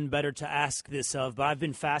no one better to ask this of, but I've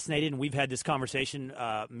been fascinated, and we've had this conversation,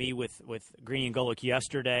 me with Greeny and Golic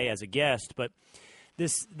yesterday as a guest, but the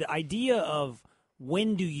idea of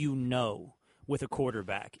when do you know with a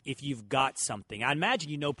quarterback if you've got something? I imagine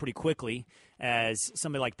you know pretty quickly as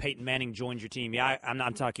somebody like Peyton Manning joins your team. Yeah,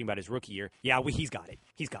 I'm talking about his rookie year. Yeah, he's got it.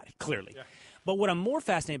 He's got it, clearly. Yeah. But what I'm more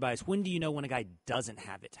fascinated by is when do you know when a guy doesn't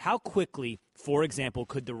have it? How quickly, for example,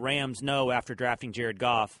 could the Rams know after drafting Jared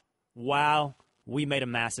Goff, wow, we made a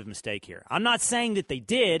massive mistake here? I'm not saying that they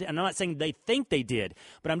did, and I'm not saying they think they did,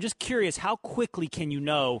 but I'm just curious, how quickly can you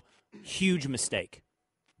know huge mistake?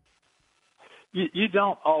 You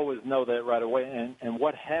don't always know that right away, and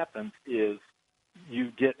what happens is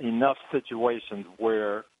you get enough situations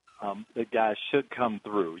where the guy should come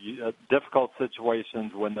through. Difficult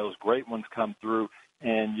situations when those great ones come through,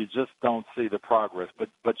 and you just don't see the progress.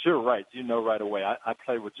 But you're right. You know right away. I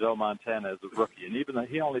played with Joe Montana as a rookie, and even though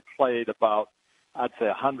he only played about, I'd say,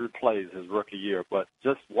 100 plays his rookie year, but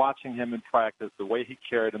just watching him in practice, the way he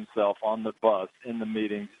carried himself on the bus, in the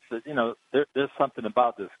meetings, there's something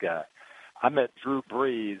about this guy. I met Drew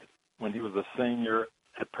Brees when he was a senior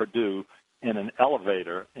at Purdue in an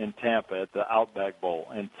elevator in Tampa at the Outback Bowl,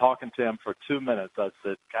 and talking to him for 2 minutes, I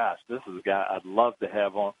said, gosh, this is a guy I'd love to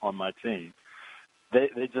have on my team. They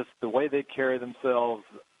just, the way they carry themselves,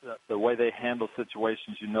 the way they handle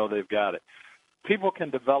situations, they've got it. People can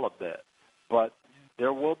develop that, but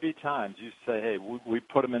there will be times you say, hey, we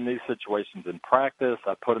put them in these situations in practice,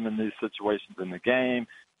 I put them in these situations in the game,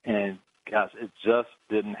 and gosh, it just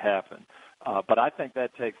didn't happen. But I think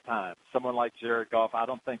that takes time. Someone like Jared Goff, I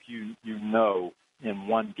don't think you know in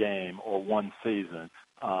one game or one season,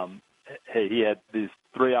 hey, he had these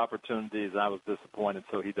 3 opportunities, and I was disappointed,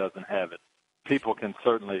 so he doesn't have it. People can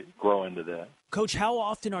certainly grow into that. Coach, how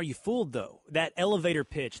often are you fooled, though? That elevator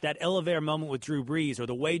pitch, that elevator moment with Drew Brees, or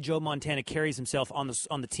the way Joe Montana carries himself on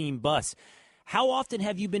the team bus, how often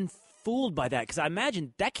have you been fooled by that? Because I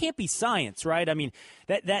imagine that can't be science, right? I mean,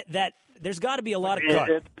 that there's got to be a lot of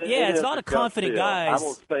it's a lot of confident guys. I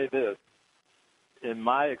will say this: in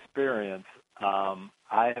my experience,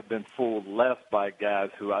 I have been fooled less by guys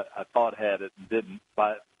who I thought had it and didn't.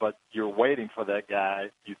 But you're waiting for that guy.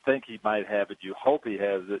 You think he might have it. You hope he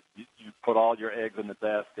has it. You put all your eggs in the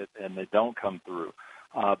basket, and they don't come through.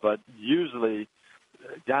 But usually,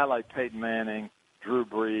 a guy like Peyton Manning, Drew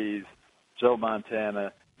Brees, Joe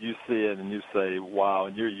Montana, you see it and you say, wow,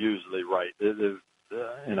 and you're usually right. It is,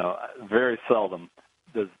 very seldom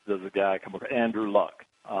does a guy come across. Andrew Luck.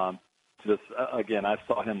 Again, I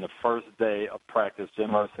saw him the first day of practice.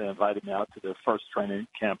 Jim Irsay invited me out to their first training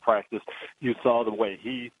camp practice. You saw the way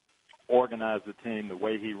he organized the team, the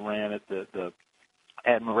way he ran it, the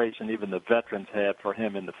admiration even the veterans had for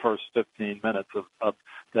him in the first 15 minutes of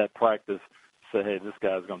that practice. Say, hey, this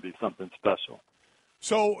guy's going to be something special.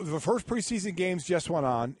 So the first preseason games just went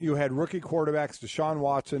on. You had rookie quarterbacks Deshaun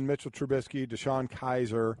Watson, Mitchell Trubisky, Deshaun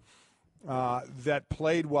Kaiser that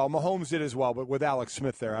played well. Mahomes did as well, but with Alex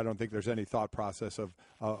Smith there, I don't think there's any thought process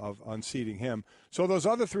of unseating him. So those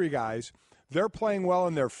other three guys, they're playing well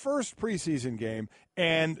in their first preseason game,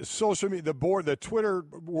 and social media, the Twitter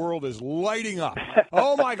world is lighting up.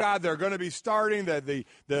 Oh my God, they're going to be starting.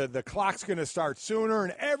 The clock's going to start sooner,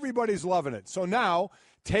 and everybody's loving it. So now,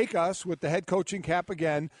 take us with the head coaching cap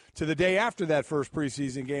again to the day after that first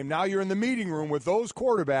preseason game. Now you're in the meeting room with those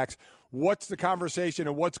quarterbacks. What's the conversation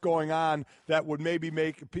and what's going on that would maybe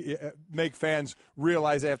make fans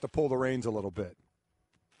realize they have to pull the reins a little bit?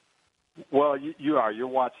 Well, you are. You're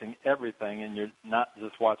watching everything, and you're not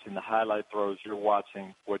just watching the highlight throws. You're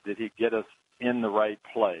watching, did he get us in the right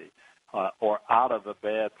play or out of a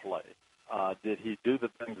bad play? Did he do the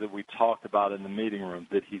things that we talked about in the meeting room?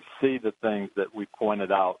 Did he see the things that we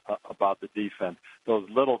pointed out about the defense? Those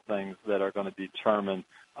little things that are going to determine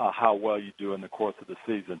how well you do in the course of the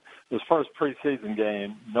season. This first preseason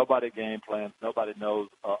game, nobody game plans. Nobody knows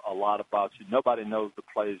a lot about you. Nobody knows the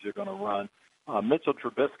plays you're going to run. Mitchell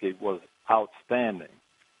Trubisky was outstanding,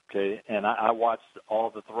 okay? And I watched all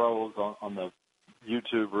the throws on the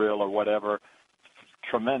YouTube reel or whatever.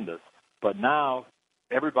 Tremendous. But now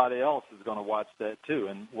everybody else is going to watch that too,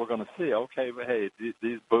 and we're going to see, okay, but hey,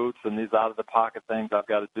 these boots and these out-of-the-pocket things, I've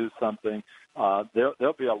got to do something.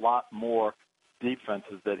 There'll be a lot more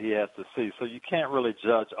defenses that he has to see. So you can't really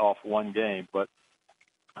judge off one game, but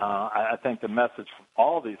I think the message from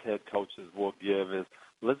all these head coaches will give is,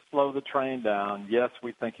 let's slow the train down. Yes,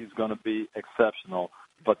 we think he's going to be exceptional,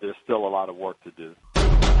 but there's still a lot of work to do.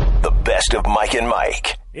 The best of Mike and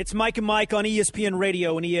Mike. It's Mike and Mike on ESPN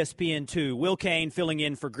Radio and ESPN2. Will Cain filling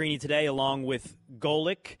in for Greeny today along with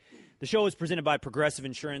Golic. The show is presented by Progressive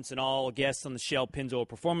Insurance, and all guests on the Shell Pennzoil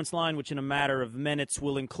Performance Line, which in a matter of minutes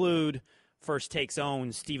will include First Take's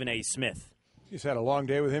own Stephen A. Smith. You just had a long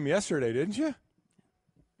day with him yesterday, didn't you?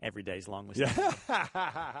 Every day's long with Stephen.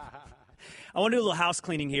 I want to do a little house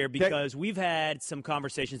cleaning here because we've had some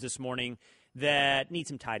conversations this morning that need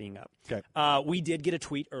some tidying up. Okay. We did get a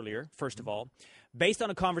tweet earlier, first of all, based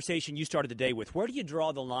on a conversation you started the day with. Where do you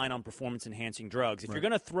draw the line on performance-enhancing drugs? If you're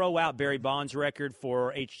going to throw out Barry Bonds' record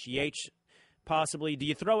for HGH, possibly, do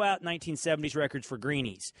you throw out 1970s records for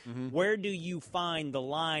greenies? Mm-hmm. Where do you find the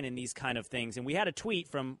line in these kind of things? And we had a tweet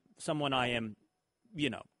from someone I am,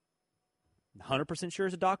 100% sure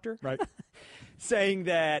is a doctor, right? saying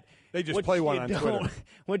that they just play one on Twitter.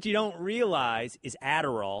 What you don't realize is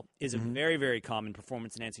Adderall is a very, very common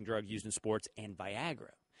performance-enhancing drug used in sports, and Viagra.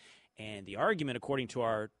 And the argument, according to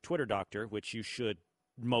our Twitter doctor, which you should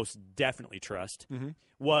most definitely trust,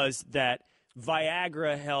 was that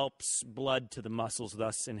Viagra helps blood to the muscles,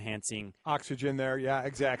 thus enhancing oxygen there. Yeah,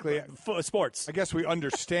 exactly. Sports. I guess we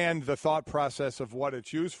understand the thought process of what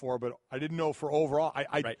it's used for, but I didn't know for overall.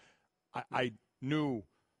 I knew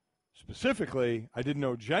specifically. I didn't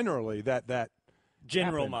know generally that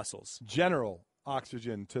general happened. Muscles, general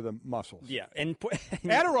oxygen to the muscles. Yeah, and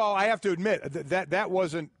Adderall, I have to admit that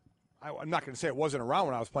wasn't. I'm not going to say it wasn't around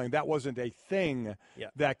when I was playing. That wasn't a thing. Yeah.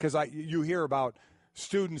 That because you hear about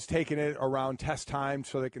students taking it around test time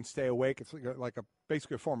so they can stay awake. It's like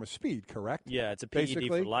basically a form of speed, correct? Yeah, it's a PED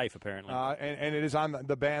for life, apparently. And it is on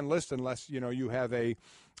the ban list unless you have a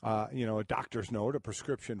doctor's note, a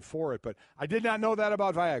prescription for it. But I did not know that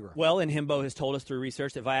about Viagra. Well, and Himbo has told us through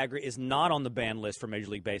research that Viagra is not on the ban list for Major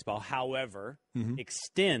League Baseball. However,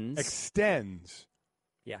 extends.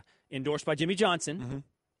 Yeah, endorsed by Jimmy Johnson.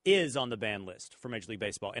 Is on the ban list for Major League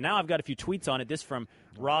Baseball. And now I've got a few tweets on it. This from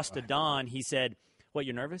Rasta Don. He said, "What,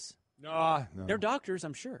 you're nervous?" No. They're doctors,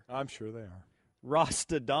 I'm sure. I'm sure they are.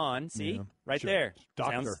 Rasta Don, see? Yeah, right sure. there.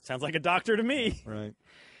 Doctor. Sounds like a doctor to me. Right.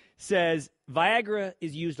 Says, Viagra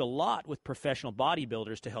is used a lot with professional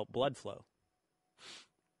bodybuilders to help blood flow.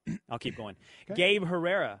 I'll keep going. Okay. Gabe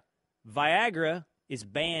Herrera, Viagra is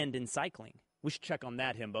banned in cycling. We should check on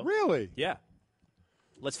that, Himbo. Really? Yeah.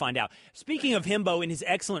 Let's find out. Speaking of Himbo and his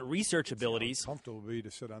excellent research abilities. How comfortable it would be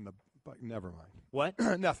to sit on the bike. Never mind. What?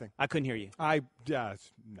 Nothing. I couldn't hear you.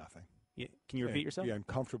 It's nothing. Yeah, can you repeat yourself? Yeah, I'm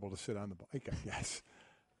comfortable to sit on the bike, I guess.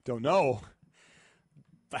 Don't know.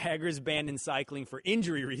 Viagra is banned in cycling for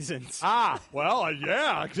injury reasons. Well,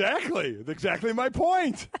 yeah, exactly. That's exactly my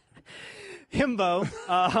point. Himbo,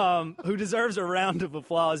 who deserves a round of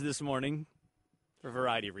applause this morning for a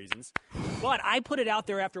variety of reasons. But I put it out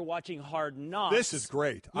there after watching Hard Knocks. This is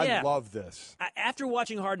great. Yeah. I love this. After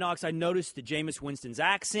watching Hard Knocks, I noticed that Jameis Winston's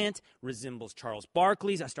accent resembles Charles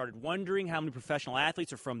Barkley's. I started wondering how many professional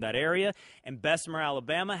athletes are from that area. And Bessemer,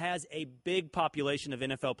 Alabama has a big population of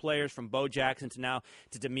NFL players from Bo Jackson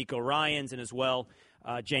to D'Amico Ryans and as well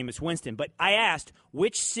Jameis Winston. But I asked,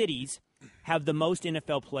 which cities have the most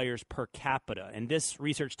NFL players per capita? And this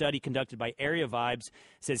research study conducted by Area Vibes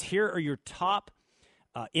says here are your top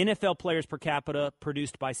NFL players per capita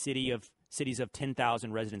produced by cities of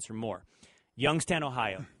 10,000 residents or more. Youngstown,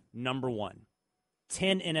 Ohio, number 1.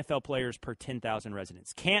 10 NFL players per 10,000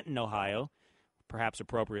 residents. Canton, Ohio, perhaps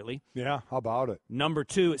appropriately. Yeah, how about it? Number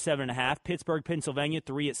 2 at 7.5. Pittsburgh, Pennsylvania,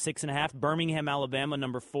 3 at 6.5. Birmingham, Alabama,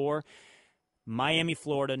 number 4. Miami,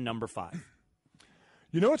 Florida, number 5.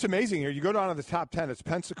 You know what's amazing here? You go down to the top 10. It's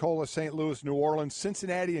Pensacola, St. Louis, New Orleans,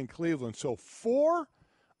 Cincinnati, and Cleveland. So 4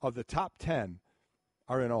 of the top 10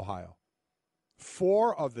 are in Ohio.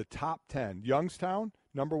 4 of the top 10. Youngstown,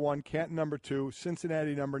 number 1. Canton, number 2.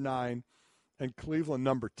 Cincinnati, number 9. And Cleveland,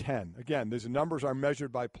 number 10. Again, these numbers are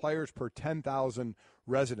measured by players per 10,000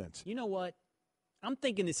 residents. You know what? I'm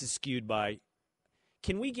thinking this is skewed by,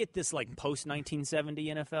 can we get this like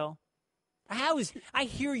post-1970 NFL? I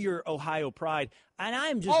hear your Ohio pride, and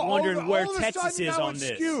I'm just wondering where Texas is on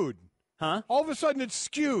this. Skewed. Huh? All of a sudden it's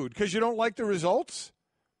skewed because you don't like the results?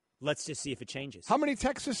 Let's just see if it changes. How many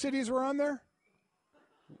Texas cities were on there?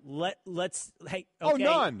 Let's okay. Oh,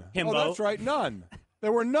 none. Himbo. Oh, that's right, none.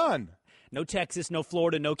 There were none. No Texas, no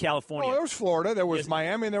Florida, no California. Oh, there was Florida, there was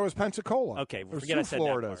Miami, and there was Pensacola. Okay, well, forget I said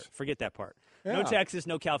that part. Forget that part. Yeah. No Texas,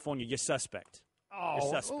 no California. You're suspect.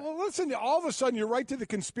 Well, listen, all of a sudden you're right to the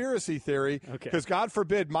conspiracy theory because, God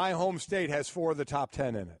forbid, my home state has 4 of the top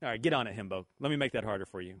 10 in it. All right, get on it, Himbo. Let me make that harder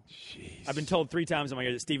for you. Jeez. I've been told 3 times in my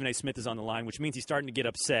ear that Stephen A. Smith is on the line, which means he's starting to get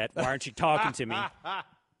upset. Why aren't you talking to me?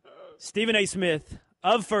 Stephen A. Smith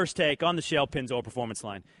of First Take on the Shell Pennzoil Performance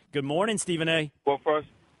Line. Good morning, Stephen A. Well, first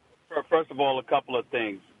of all, a couple of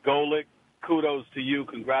things. Golic, kudos to you.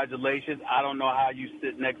 Congratulations. I don't know how you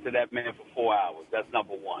sit next to that man for 4 hours. That's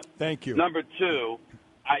number 1. Thank you. Number 2,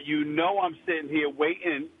 I'm sitting here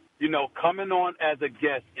waiting, coming on as a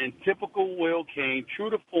guest. In typical Will Cain, true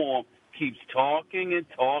to form, keeps talking and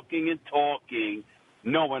talking and talking,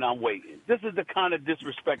 knowing I'm waiting. This is the kind of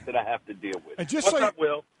disrespect that I have to deal with. And What's up,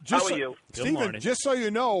 Will? How are you? Stephen, just so you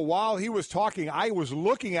know, while he was talking, I was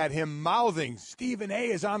looking at him mouthing, Stephen A.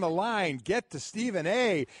 is on the line. Get to Stephen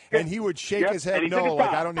A. And he would shake his head no, like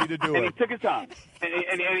I don't need to do and it. He took his time.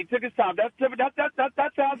 And he took his time. That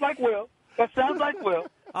sounds like Will. That sounds like Will.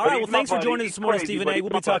 All right, well, thanks for joining us this morning, Stephen A. We'll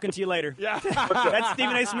be talking to you later. Yeah. That's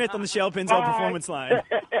Stephen A. Smith on the Shell Pennzoil Performance Line.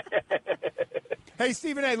 Hey,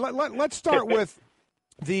 Stephen A., let's start with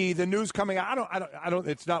the news coming out. I don't.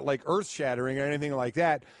 It's not like earth-shattering or anything like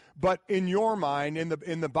that. But in your mind,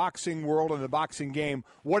 in the boxing world and the boxing game,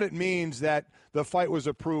 what it means that the fight was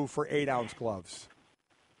approved for 8-ounce gloves.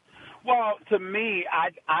 Well, to me,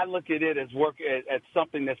 I look at it as as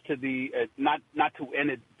something that's to the not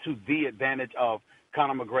to the advantage of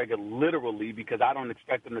Conor McGregor literally, because I don't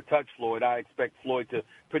expect him to touch Floyd. I expect Floyd to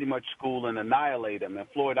pretty much school and annihilate him. And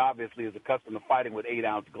Floyd obviously is accustomed to fighting with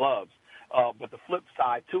 8-ounce gloves. But the flip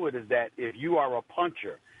side to it is that if you are a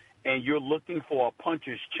puncher and you're looking for a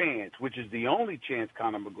puncher's chance, which is the only chance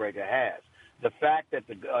Conor McGregor has, the fact that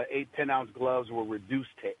the 10-ounce gloves were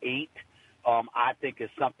reduced to 8, I think is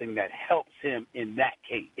something that helps him in that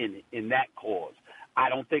case, in that cause. I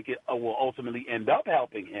don't think it will ultimately end up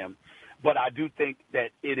helping him, but I do think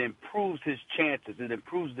that it improves his chances. It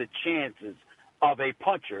improves the chances of a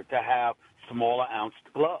puncher to have smaller ounce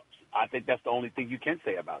gloves. I think that's the only thing you can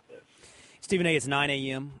say about this. Stephen A., it's 9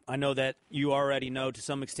 a.m. I know that you already know to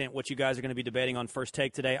some extent what you guys are going to be debating on First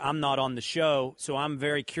Take today. I'm not on the show, so I'm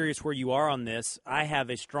very curious where you are on this. I have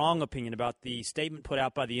a strong opinion about the statement put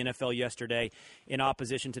out by the NFL yesterday in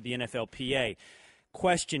opposition to the NFLPA,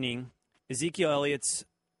 questioning Ezekiel Elliott's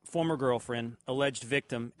former girlfriend, alleged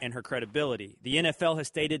victim, and her credibility. The NFL has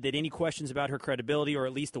stated that any questions about her credibility, or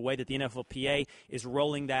at least the way that the NFLPA is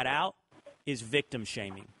rolling that out, is victim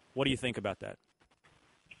shaming. What do you think about that?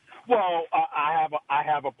 Well, I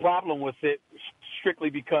have a problem with it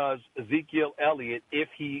strictly because Ezekiel Elliott, if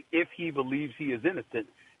he believes he is innocent,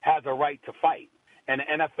 has a right to fight, and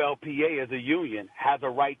the NFLPA as a union has a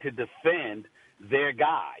right to defend their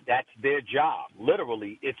guy. That's their job.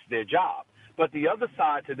 Literally, it's their job. But the other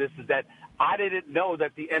side to this is that I didn't know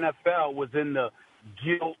that the NFL was in the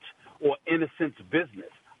guilt or innocence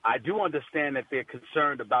business. I do understand that they're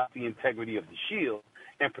concerned about the integrity of the Shield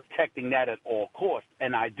and protecting that at all costs,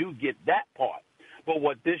 and I do get that part. But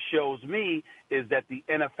what this shows me is that the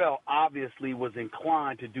NFL obviously was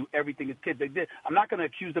inclined to do everything they did. I'm not going to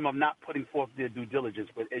accuse them of not putting forth their due diligence,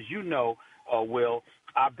 but as you know, Will,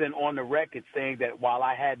 I've been on the record saying that while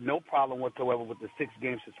I had no problem whatsoever with the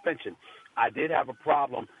 6-game suspension, I did have a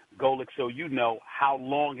problem, Golic, so you know how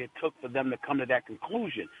long it took for them to come to that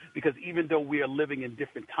conclusion. Because even though we are living in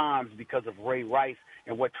different times because of Ray Rice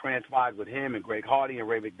and what transpired with him and Greg Hardy and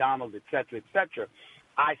Ray McDonald, et cetera,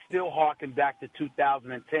 I still harken back to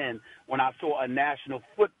 2010 when I saw a National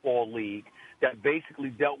Football League that basically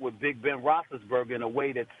dealt with Big Ben Roethlisberger in a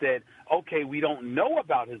way that said, okay, we don't know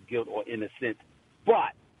about his guilt or innocence,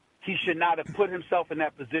 but he should not have put himself in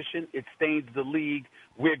that position. It stains the league.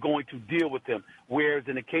 We're going to deal with him. Whereas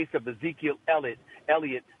in the case of Ezekiel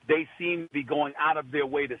Elliott, they seem to be going out of their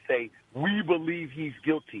way to say, we believe he's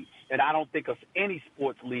guilty. And I don't think any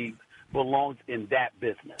sports league belongs in that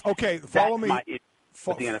business. Okay, follow That's me. my issue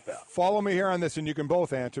with the NFL. Follow me here on this, and you can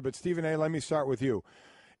both answer. But, Stephen A., let me start with you.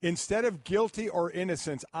 Instead of guilty or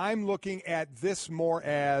innocence, I'm looking at this more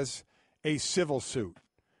as a civil suit,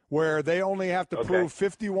 where they only have to prove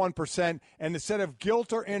 51%, and instead of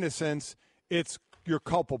guilt or innocence, it's you're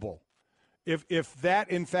culpable. If that,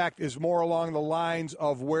 in fact, is more along the lines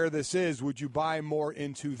of where this is, would you buy more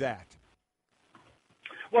into that?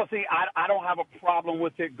 Well, see, I don't have a problem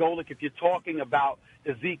with it, Golic, if you're talking about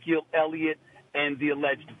Ezekiel Elliott and the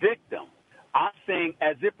alleged victim. I'm saying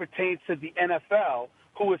as it pertains to the NFL,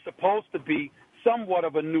 who is supposed to be somewhat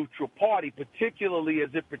of a neutral party, particularly as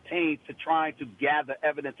it pertains to trying to gather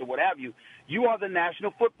evidence or what have you. You are the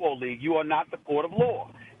National Football League. You are not the court of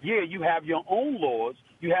law. Yeah, you have your own laws.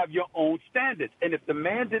 You have your own standards. And if the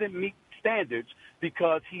man didn't meet standards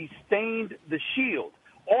because he stained the shield,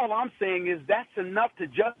 all I'm saying is that's enough to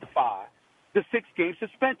justify the 6-game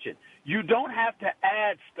suspension. You don't have to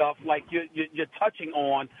add stuff like you're touching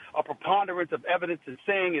on a preponderance of evidence and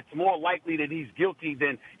saying it's more likely that he's guilty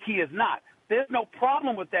than he is not. There's no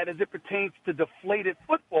problem with that as it pertains to deflated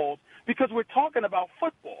footballs because we're talking about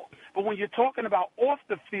football. But when you're talking about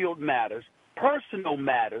off-the-field matters, personal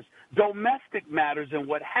matters, domestic matters, and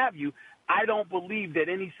what have you, I don't believe that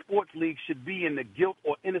any sports league should be in the guilt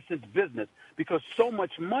or innocence business because so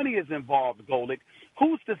much money is involved, Golic.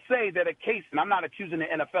 Who's to say that a case, and I'm not accusing the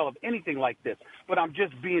NFL of anything like this, but I'm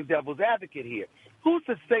just being devil's advocate here. Who's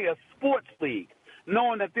to say a sports league,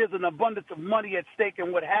 knowing that there's an abundance of money at stake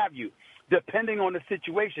and what have you, depending on the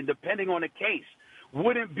situation, depending on the case,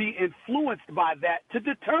 wouldn't be influenced by that to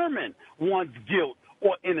determine one's guilt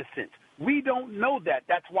or innocence? We don't know that.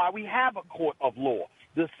 That's why we have a court of law.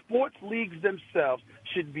 The sports leagues themselves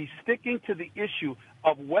should be sticking to the issue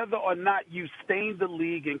of whether or not you stain the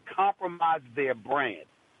league and compromise their brand.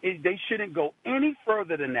 They shouldn't go any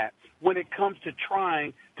further than that when it comes to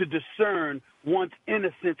trying to discern one's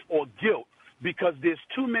innocence or guilt, because there's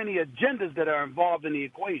too many agendas that are involved in the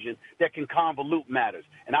equation that can convolute matters.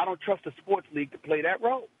 And I don't trust the sports league to play that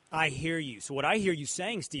role. I hear you. So what I hear you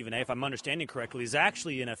saying, Stephen A., if I'm understanding correctly, is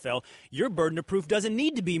actually, NFL, your burden of proof doesn't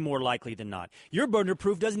need to be more likely than not. Your burden of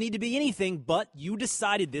proof doesn't need to be anything, but you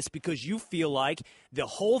decided this because you feel like the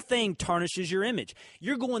whole thing tarnishes your image.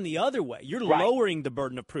 You're going the other way. You're lowering the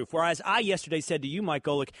burden of proof, whereas I yesterday said to you, Mike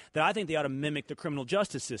Golic, that I think they ought to mimic the criminal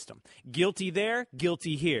justice system. Guilty there,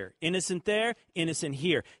 guilty here. Innocent there, innocent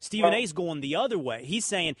here. Stephen A's going the other way. He's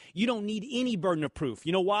saying you don't need any burden of proof.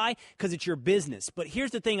 You know why? Because it's your business. But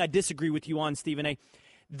here's the thing I disagree with you on, Stephen A.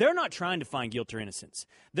 They're not trying to find guilt or innocence.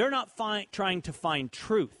 They're not trying to find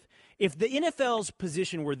truth. If the NFL's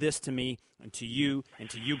position were this to me and to you,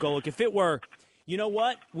 Golic, if it were, you know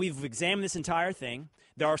what, we've examined this entire thing.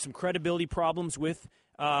 There are some credibility problems with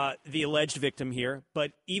the alleged victim here,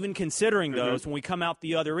 but even considering those, when we come out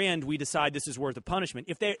the other end, we decide this is worth a punishment.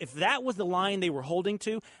 If that was the line they were holding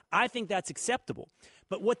to, I think that's acceptable.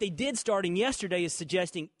 But what they did starting yesterday is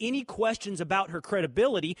suggesting any questions about her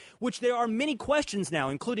credibility, which there are many questions now,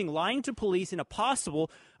 including lying to police and a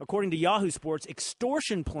possible, according to Yahoo Sports,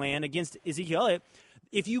 extortion plan against Ezekiel Elliott.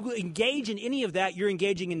 If you engage in any of that, you're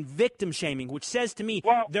engaging in victim shaming, which says to me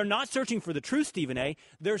they're not searching for the truth, Stephen A.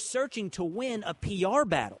 They're searching to win a PR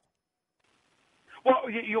battle. Well,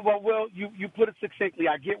 you put it succinctly.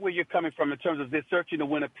 I get where you're coming from in terms of they're searching to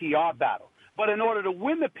win a PR battle. But in order to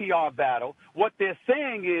win the PR battle, what they're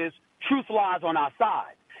saying is truth lies on our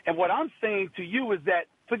side. And what I'm saying to you is that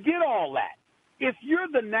forget all that. If you're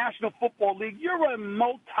the National Football League, you're a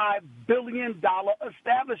multi-billion-dollar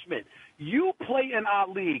establishment. You play in our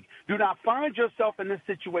league. Do not find yourself in this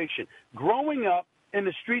situation. Growing up in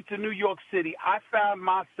the streets of New York City, I found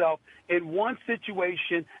myself in one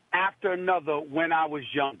situation after another when I was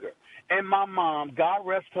younger. And my mom, God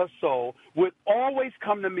rest her soul, would always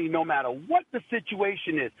come to me no matter what the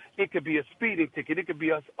situation is. It could be a speeding ticket. It could be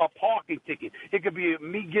a parking ticket. It could be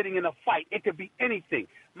me getting in a fight. It could be anything.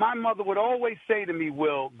 My mother would always say to me,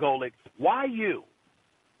 Will Golic, why you?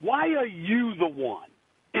 Why are you the one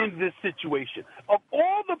in this situation? Of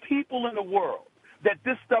all the people in the world that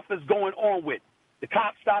this stuff is going on with, the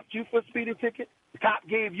cop stopped you for a speeding ticket. The cop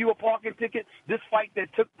gave you a parking ticket. This fight that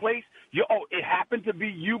took place, it happened to be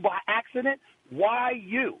you by accident. Why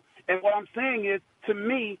you? And what I'm saying is, to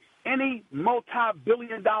me, any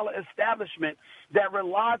multi-billion-dollar establishment that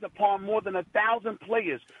relies upon more than 1,000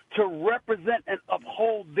 players to represent and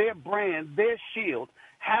uphold their brand, their shield,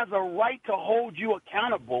 has a right to hold you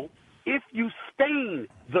accountable if you stain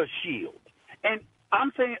the shield. And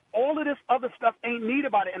I'm saying all of this other stuff ain't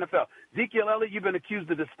needed by the NFL. Ezekiel Elliott, you've been accused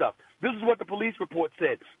of this stuff. This is what the police report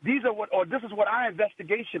said. This is what our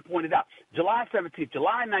investigation pointed out. July 17th,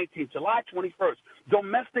 July 19th, July 21st,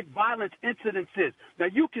 domestic violence incidences. Now,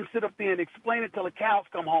 you can sit up there and explain it till the cows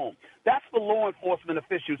come home. That's for law enforcement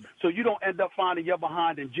officials, so you don't end up finding you're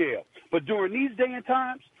behind in jail. But during these day and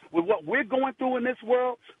times, with what we're going through in this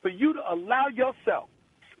world, for you to allow yourself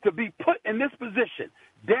to be put in this position,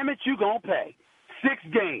 damn it, you're going to pay. 6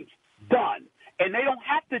 games, done. And they don't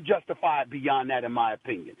have to justify it beyond that, in my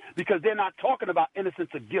opinion, because they're not talking about innocence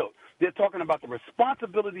or guilt. They're talking about the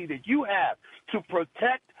responsibility that you have to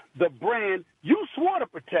protect the brand you swore to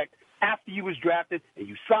protect after you was drafted and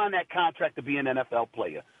you signed that contract to be an NFL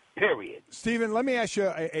player. Period. Stephen, let me ask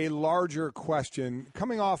you a larger question.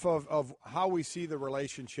 Coming off of how we see the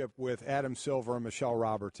relationship with Adam Silver and Michelle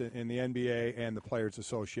Roberts in the NBA and the Players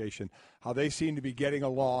Association, how they seem to be getting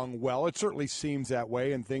along well. It certainly seems that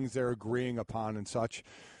way, and things they're agreeing upon and such.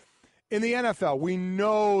 In the NFL, we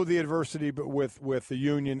know the adversity with the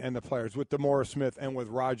union and the players, with DeMaurice Smith and with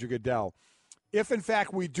Roger Goodell. If, in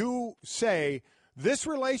fact, we do say this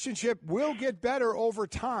relationship will get better over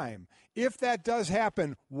time, if that does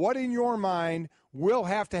happen, what in your mind will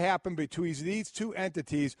have to happen between these two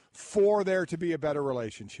entities for there to be a better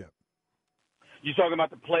relationship? You're talking about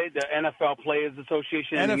the NFL Players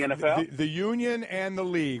Association and the NFL? The union and the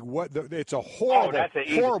league. It's a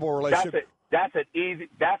horrible relationship. That's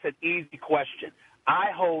an easy question. I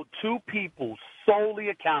hold two people solely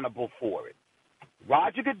accountable for it,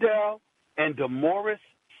 Roger Goodell and DeMaurice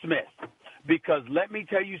Smith. Because let me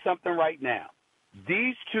tell you something right now.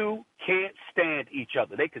 These two can't stand each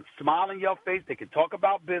other. They can smile in your face. They can talk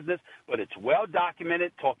about business, but it's well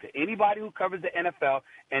documented. Talk to anybody who covers the NFL,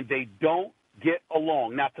 and they don't get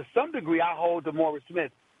along. Now, to some degree, I hold DeMaurice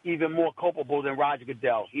Smith even more culpable than Roger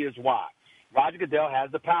Goodell. Here's why. Roger Goodell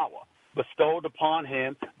has the power bestowed upon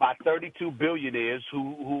him by 32 billionaires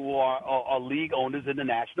who are league owners in the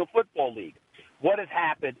National Football League. What has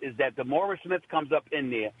happened is that DeMaurice Smith comes up in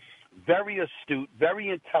there, very astute, very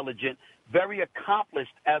intelligent, very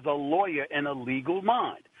accomplished as a lawyer and a legal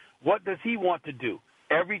mind. What does he want to do?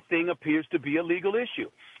 Everything appears to be a legal issue.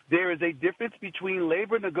 There is a difference between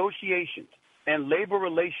labor negotiations and labor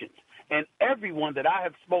relations. And everyone that I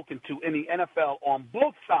have spoken to in the NFL on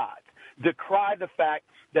both sides decry the fact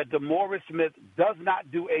that DeMaurice Smith does not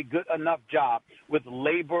do a good enough job with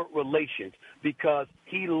labor relations because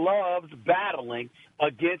he loves battling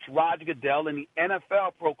against Roger Goodell, and the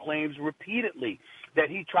NFL proclaims repeatedly that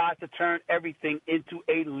he tries to turn everything into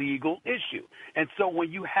a legal issue. And so when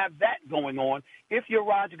you have that going on, if you're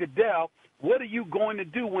Roger Goodell, what are you going to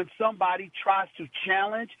do when somebody tries to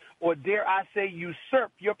challenge or, dare I say,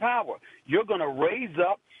 usurp your power? You're going to raise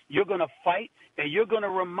up, you're going to fight, and you're going to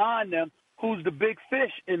remind them who's the big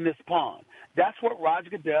fish in this pond. That's what Roger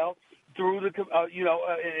Goodell, through the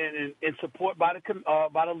in support by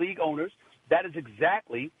the league owners, that is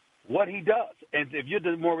exactly what he does. And if you're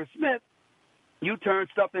DeMaurice Smith, you turn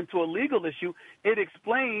stuff into a legal issue. It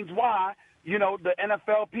explains why, the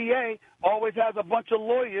NFLPA always has a bunch of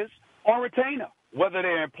lawyers on retainer, whether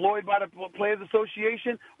they're employed by the Players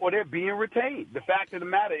Association or they're being retained. The fact of the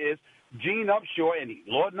matter is, Gene Upshaw, and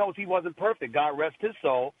Lord knows he wasn't perfect, God rest his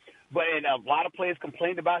soul, and a lot of players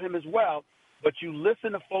complained about him as well. But you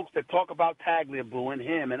listen to folks that talk about Tagliabue and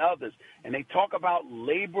him and others, and they talk about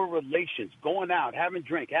labor relations, going out, having a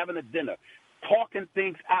drink, having a dinner, talking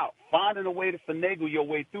things out, finding a way to finagle your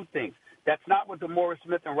way through things. That's not what DeMaurice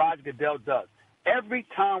Smith and Roger Goodell does. Every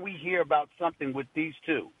time we hear about something with these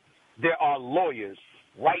two, there are lawyers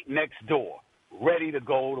right next door ready to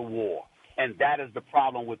go to war. And that is the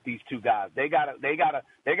problem with these two guys. They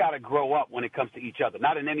gotta grow up when it comes to each other.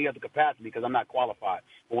 Not in any other capacity because I'm not qualified.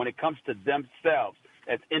 But when it comes to themselves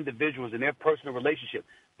as individuals in their personal relationship,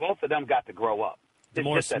 both of them got to grow up.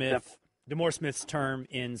 DeMaurice Smith's term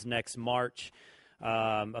ends next March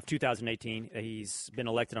of 2018. He's been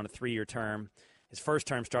elected on a 3-year term. His first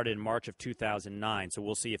term started in March of 2009, so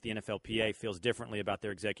we'll see if the NFLPA feels differently about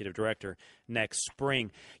their executive director next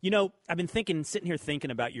spring. I've been sitting here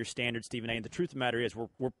thinking about your standard, Stephen A., and the truth of the matter is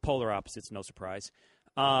we're polar opposites, no surprise.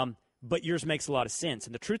 But yours makes a lot of sense.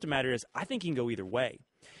 And the truth of the matter is, I think you can go either way.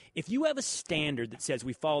 If you have a standard that says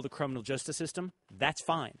we follow the criminal justice system, that's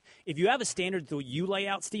fine. If you have a standard that you lay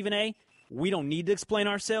out, Stephen A., we don't need to explain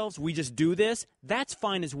ourselves, we just do this, that's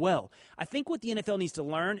fine as well. I think what the NFL needs to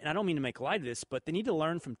learn, and I don't mean to make light of this, but they need to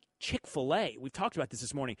learn from Chick-fil-A. We've talked about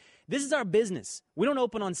this morning. This is our business. We don't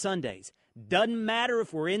open on Sundays. Doesn't matter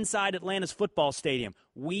if we're inside Atlanta's football stadium.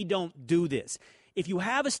 We don't do this. If you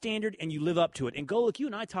have a standard and you live up to it, and Golic, you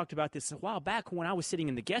and I talked about this a while back when I was sitting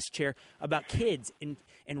in the guest chair about kids and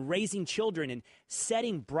raising children and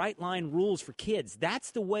setting bright line rules for kids.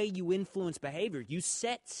 That's the way you influence behavior. You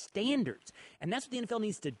set standards, and that's what the NFL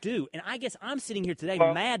needs to do. And I guess I'm sitting here today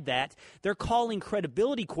mad that they're calling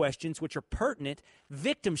credibility questions, which are pertinent,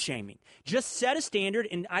 victim shaming. Just set a standard,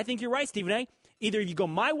 and I think you're right, Stephen A. Either you go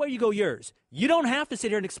my way or you go yours. You don't have to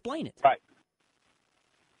sit here and explain it. Right.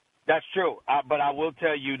 That's true, but I will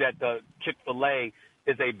tell you that the Chick-fil-A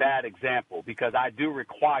is a bad example because I do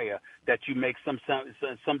require that you make some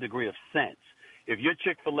degree of sense. If you're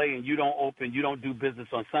Chick-fil-A and you don't do business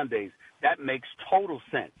on Sundays, that makes total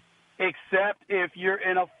sense. Except if you're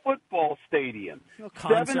in a football stadium.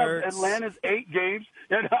 Concerts. 7 of Atlanta's 8 games.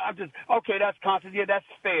 I'm just okay. That's concert. Yeah, that's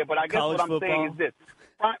fair. But I guess College what I'm football. saying is this: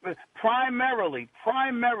 primarily.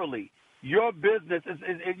 Your business is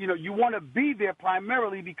you want to be there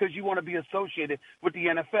primarily because you want to be associated with the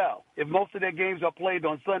NFL. If most of their games are played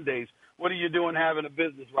on Sundays, what are you doing having a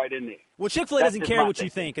business right in there? Well, Chick-fil-A doesn't care what you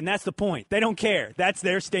think, and that's the point. They don't care. That's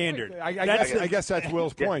their standard. I guess that's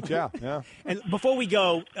Will's point, yeah. And before we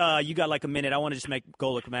go, you got like a minute. I want to just make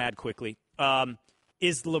Golic mad quickly.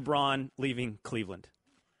 Is LeBron leaving Cleveland?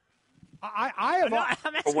 I have.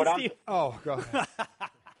 I'm asking Steve. Oh, God.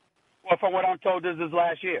 Well, from what I'm told, this is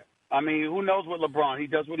last year. I mean, who knows what LeBron? He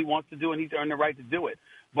does what he wants to do, and he's earned the right to do it.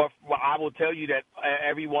 But I will tell you that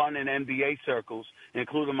everyone in NBA circles,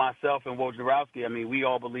 including myself and Wojnarowski, I mean, we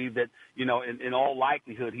all believe that, in all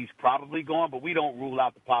likelihood, he's probably gone, but we don't rule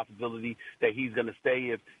out the possibility that he's going to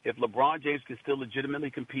stay. If LeBron James can still legitimately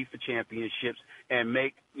compete for championships and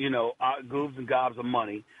make, goobs and gobs of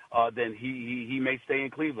money, then he may stay in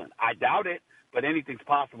Cleveland. I doubt it. But anything's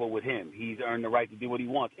possible with him. He's earned the right to do what he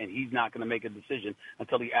wants, and he's not going to make a decision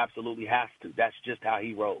until he absolutely has to. That's just how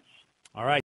he rolls. All right.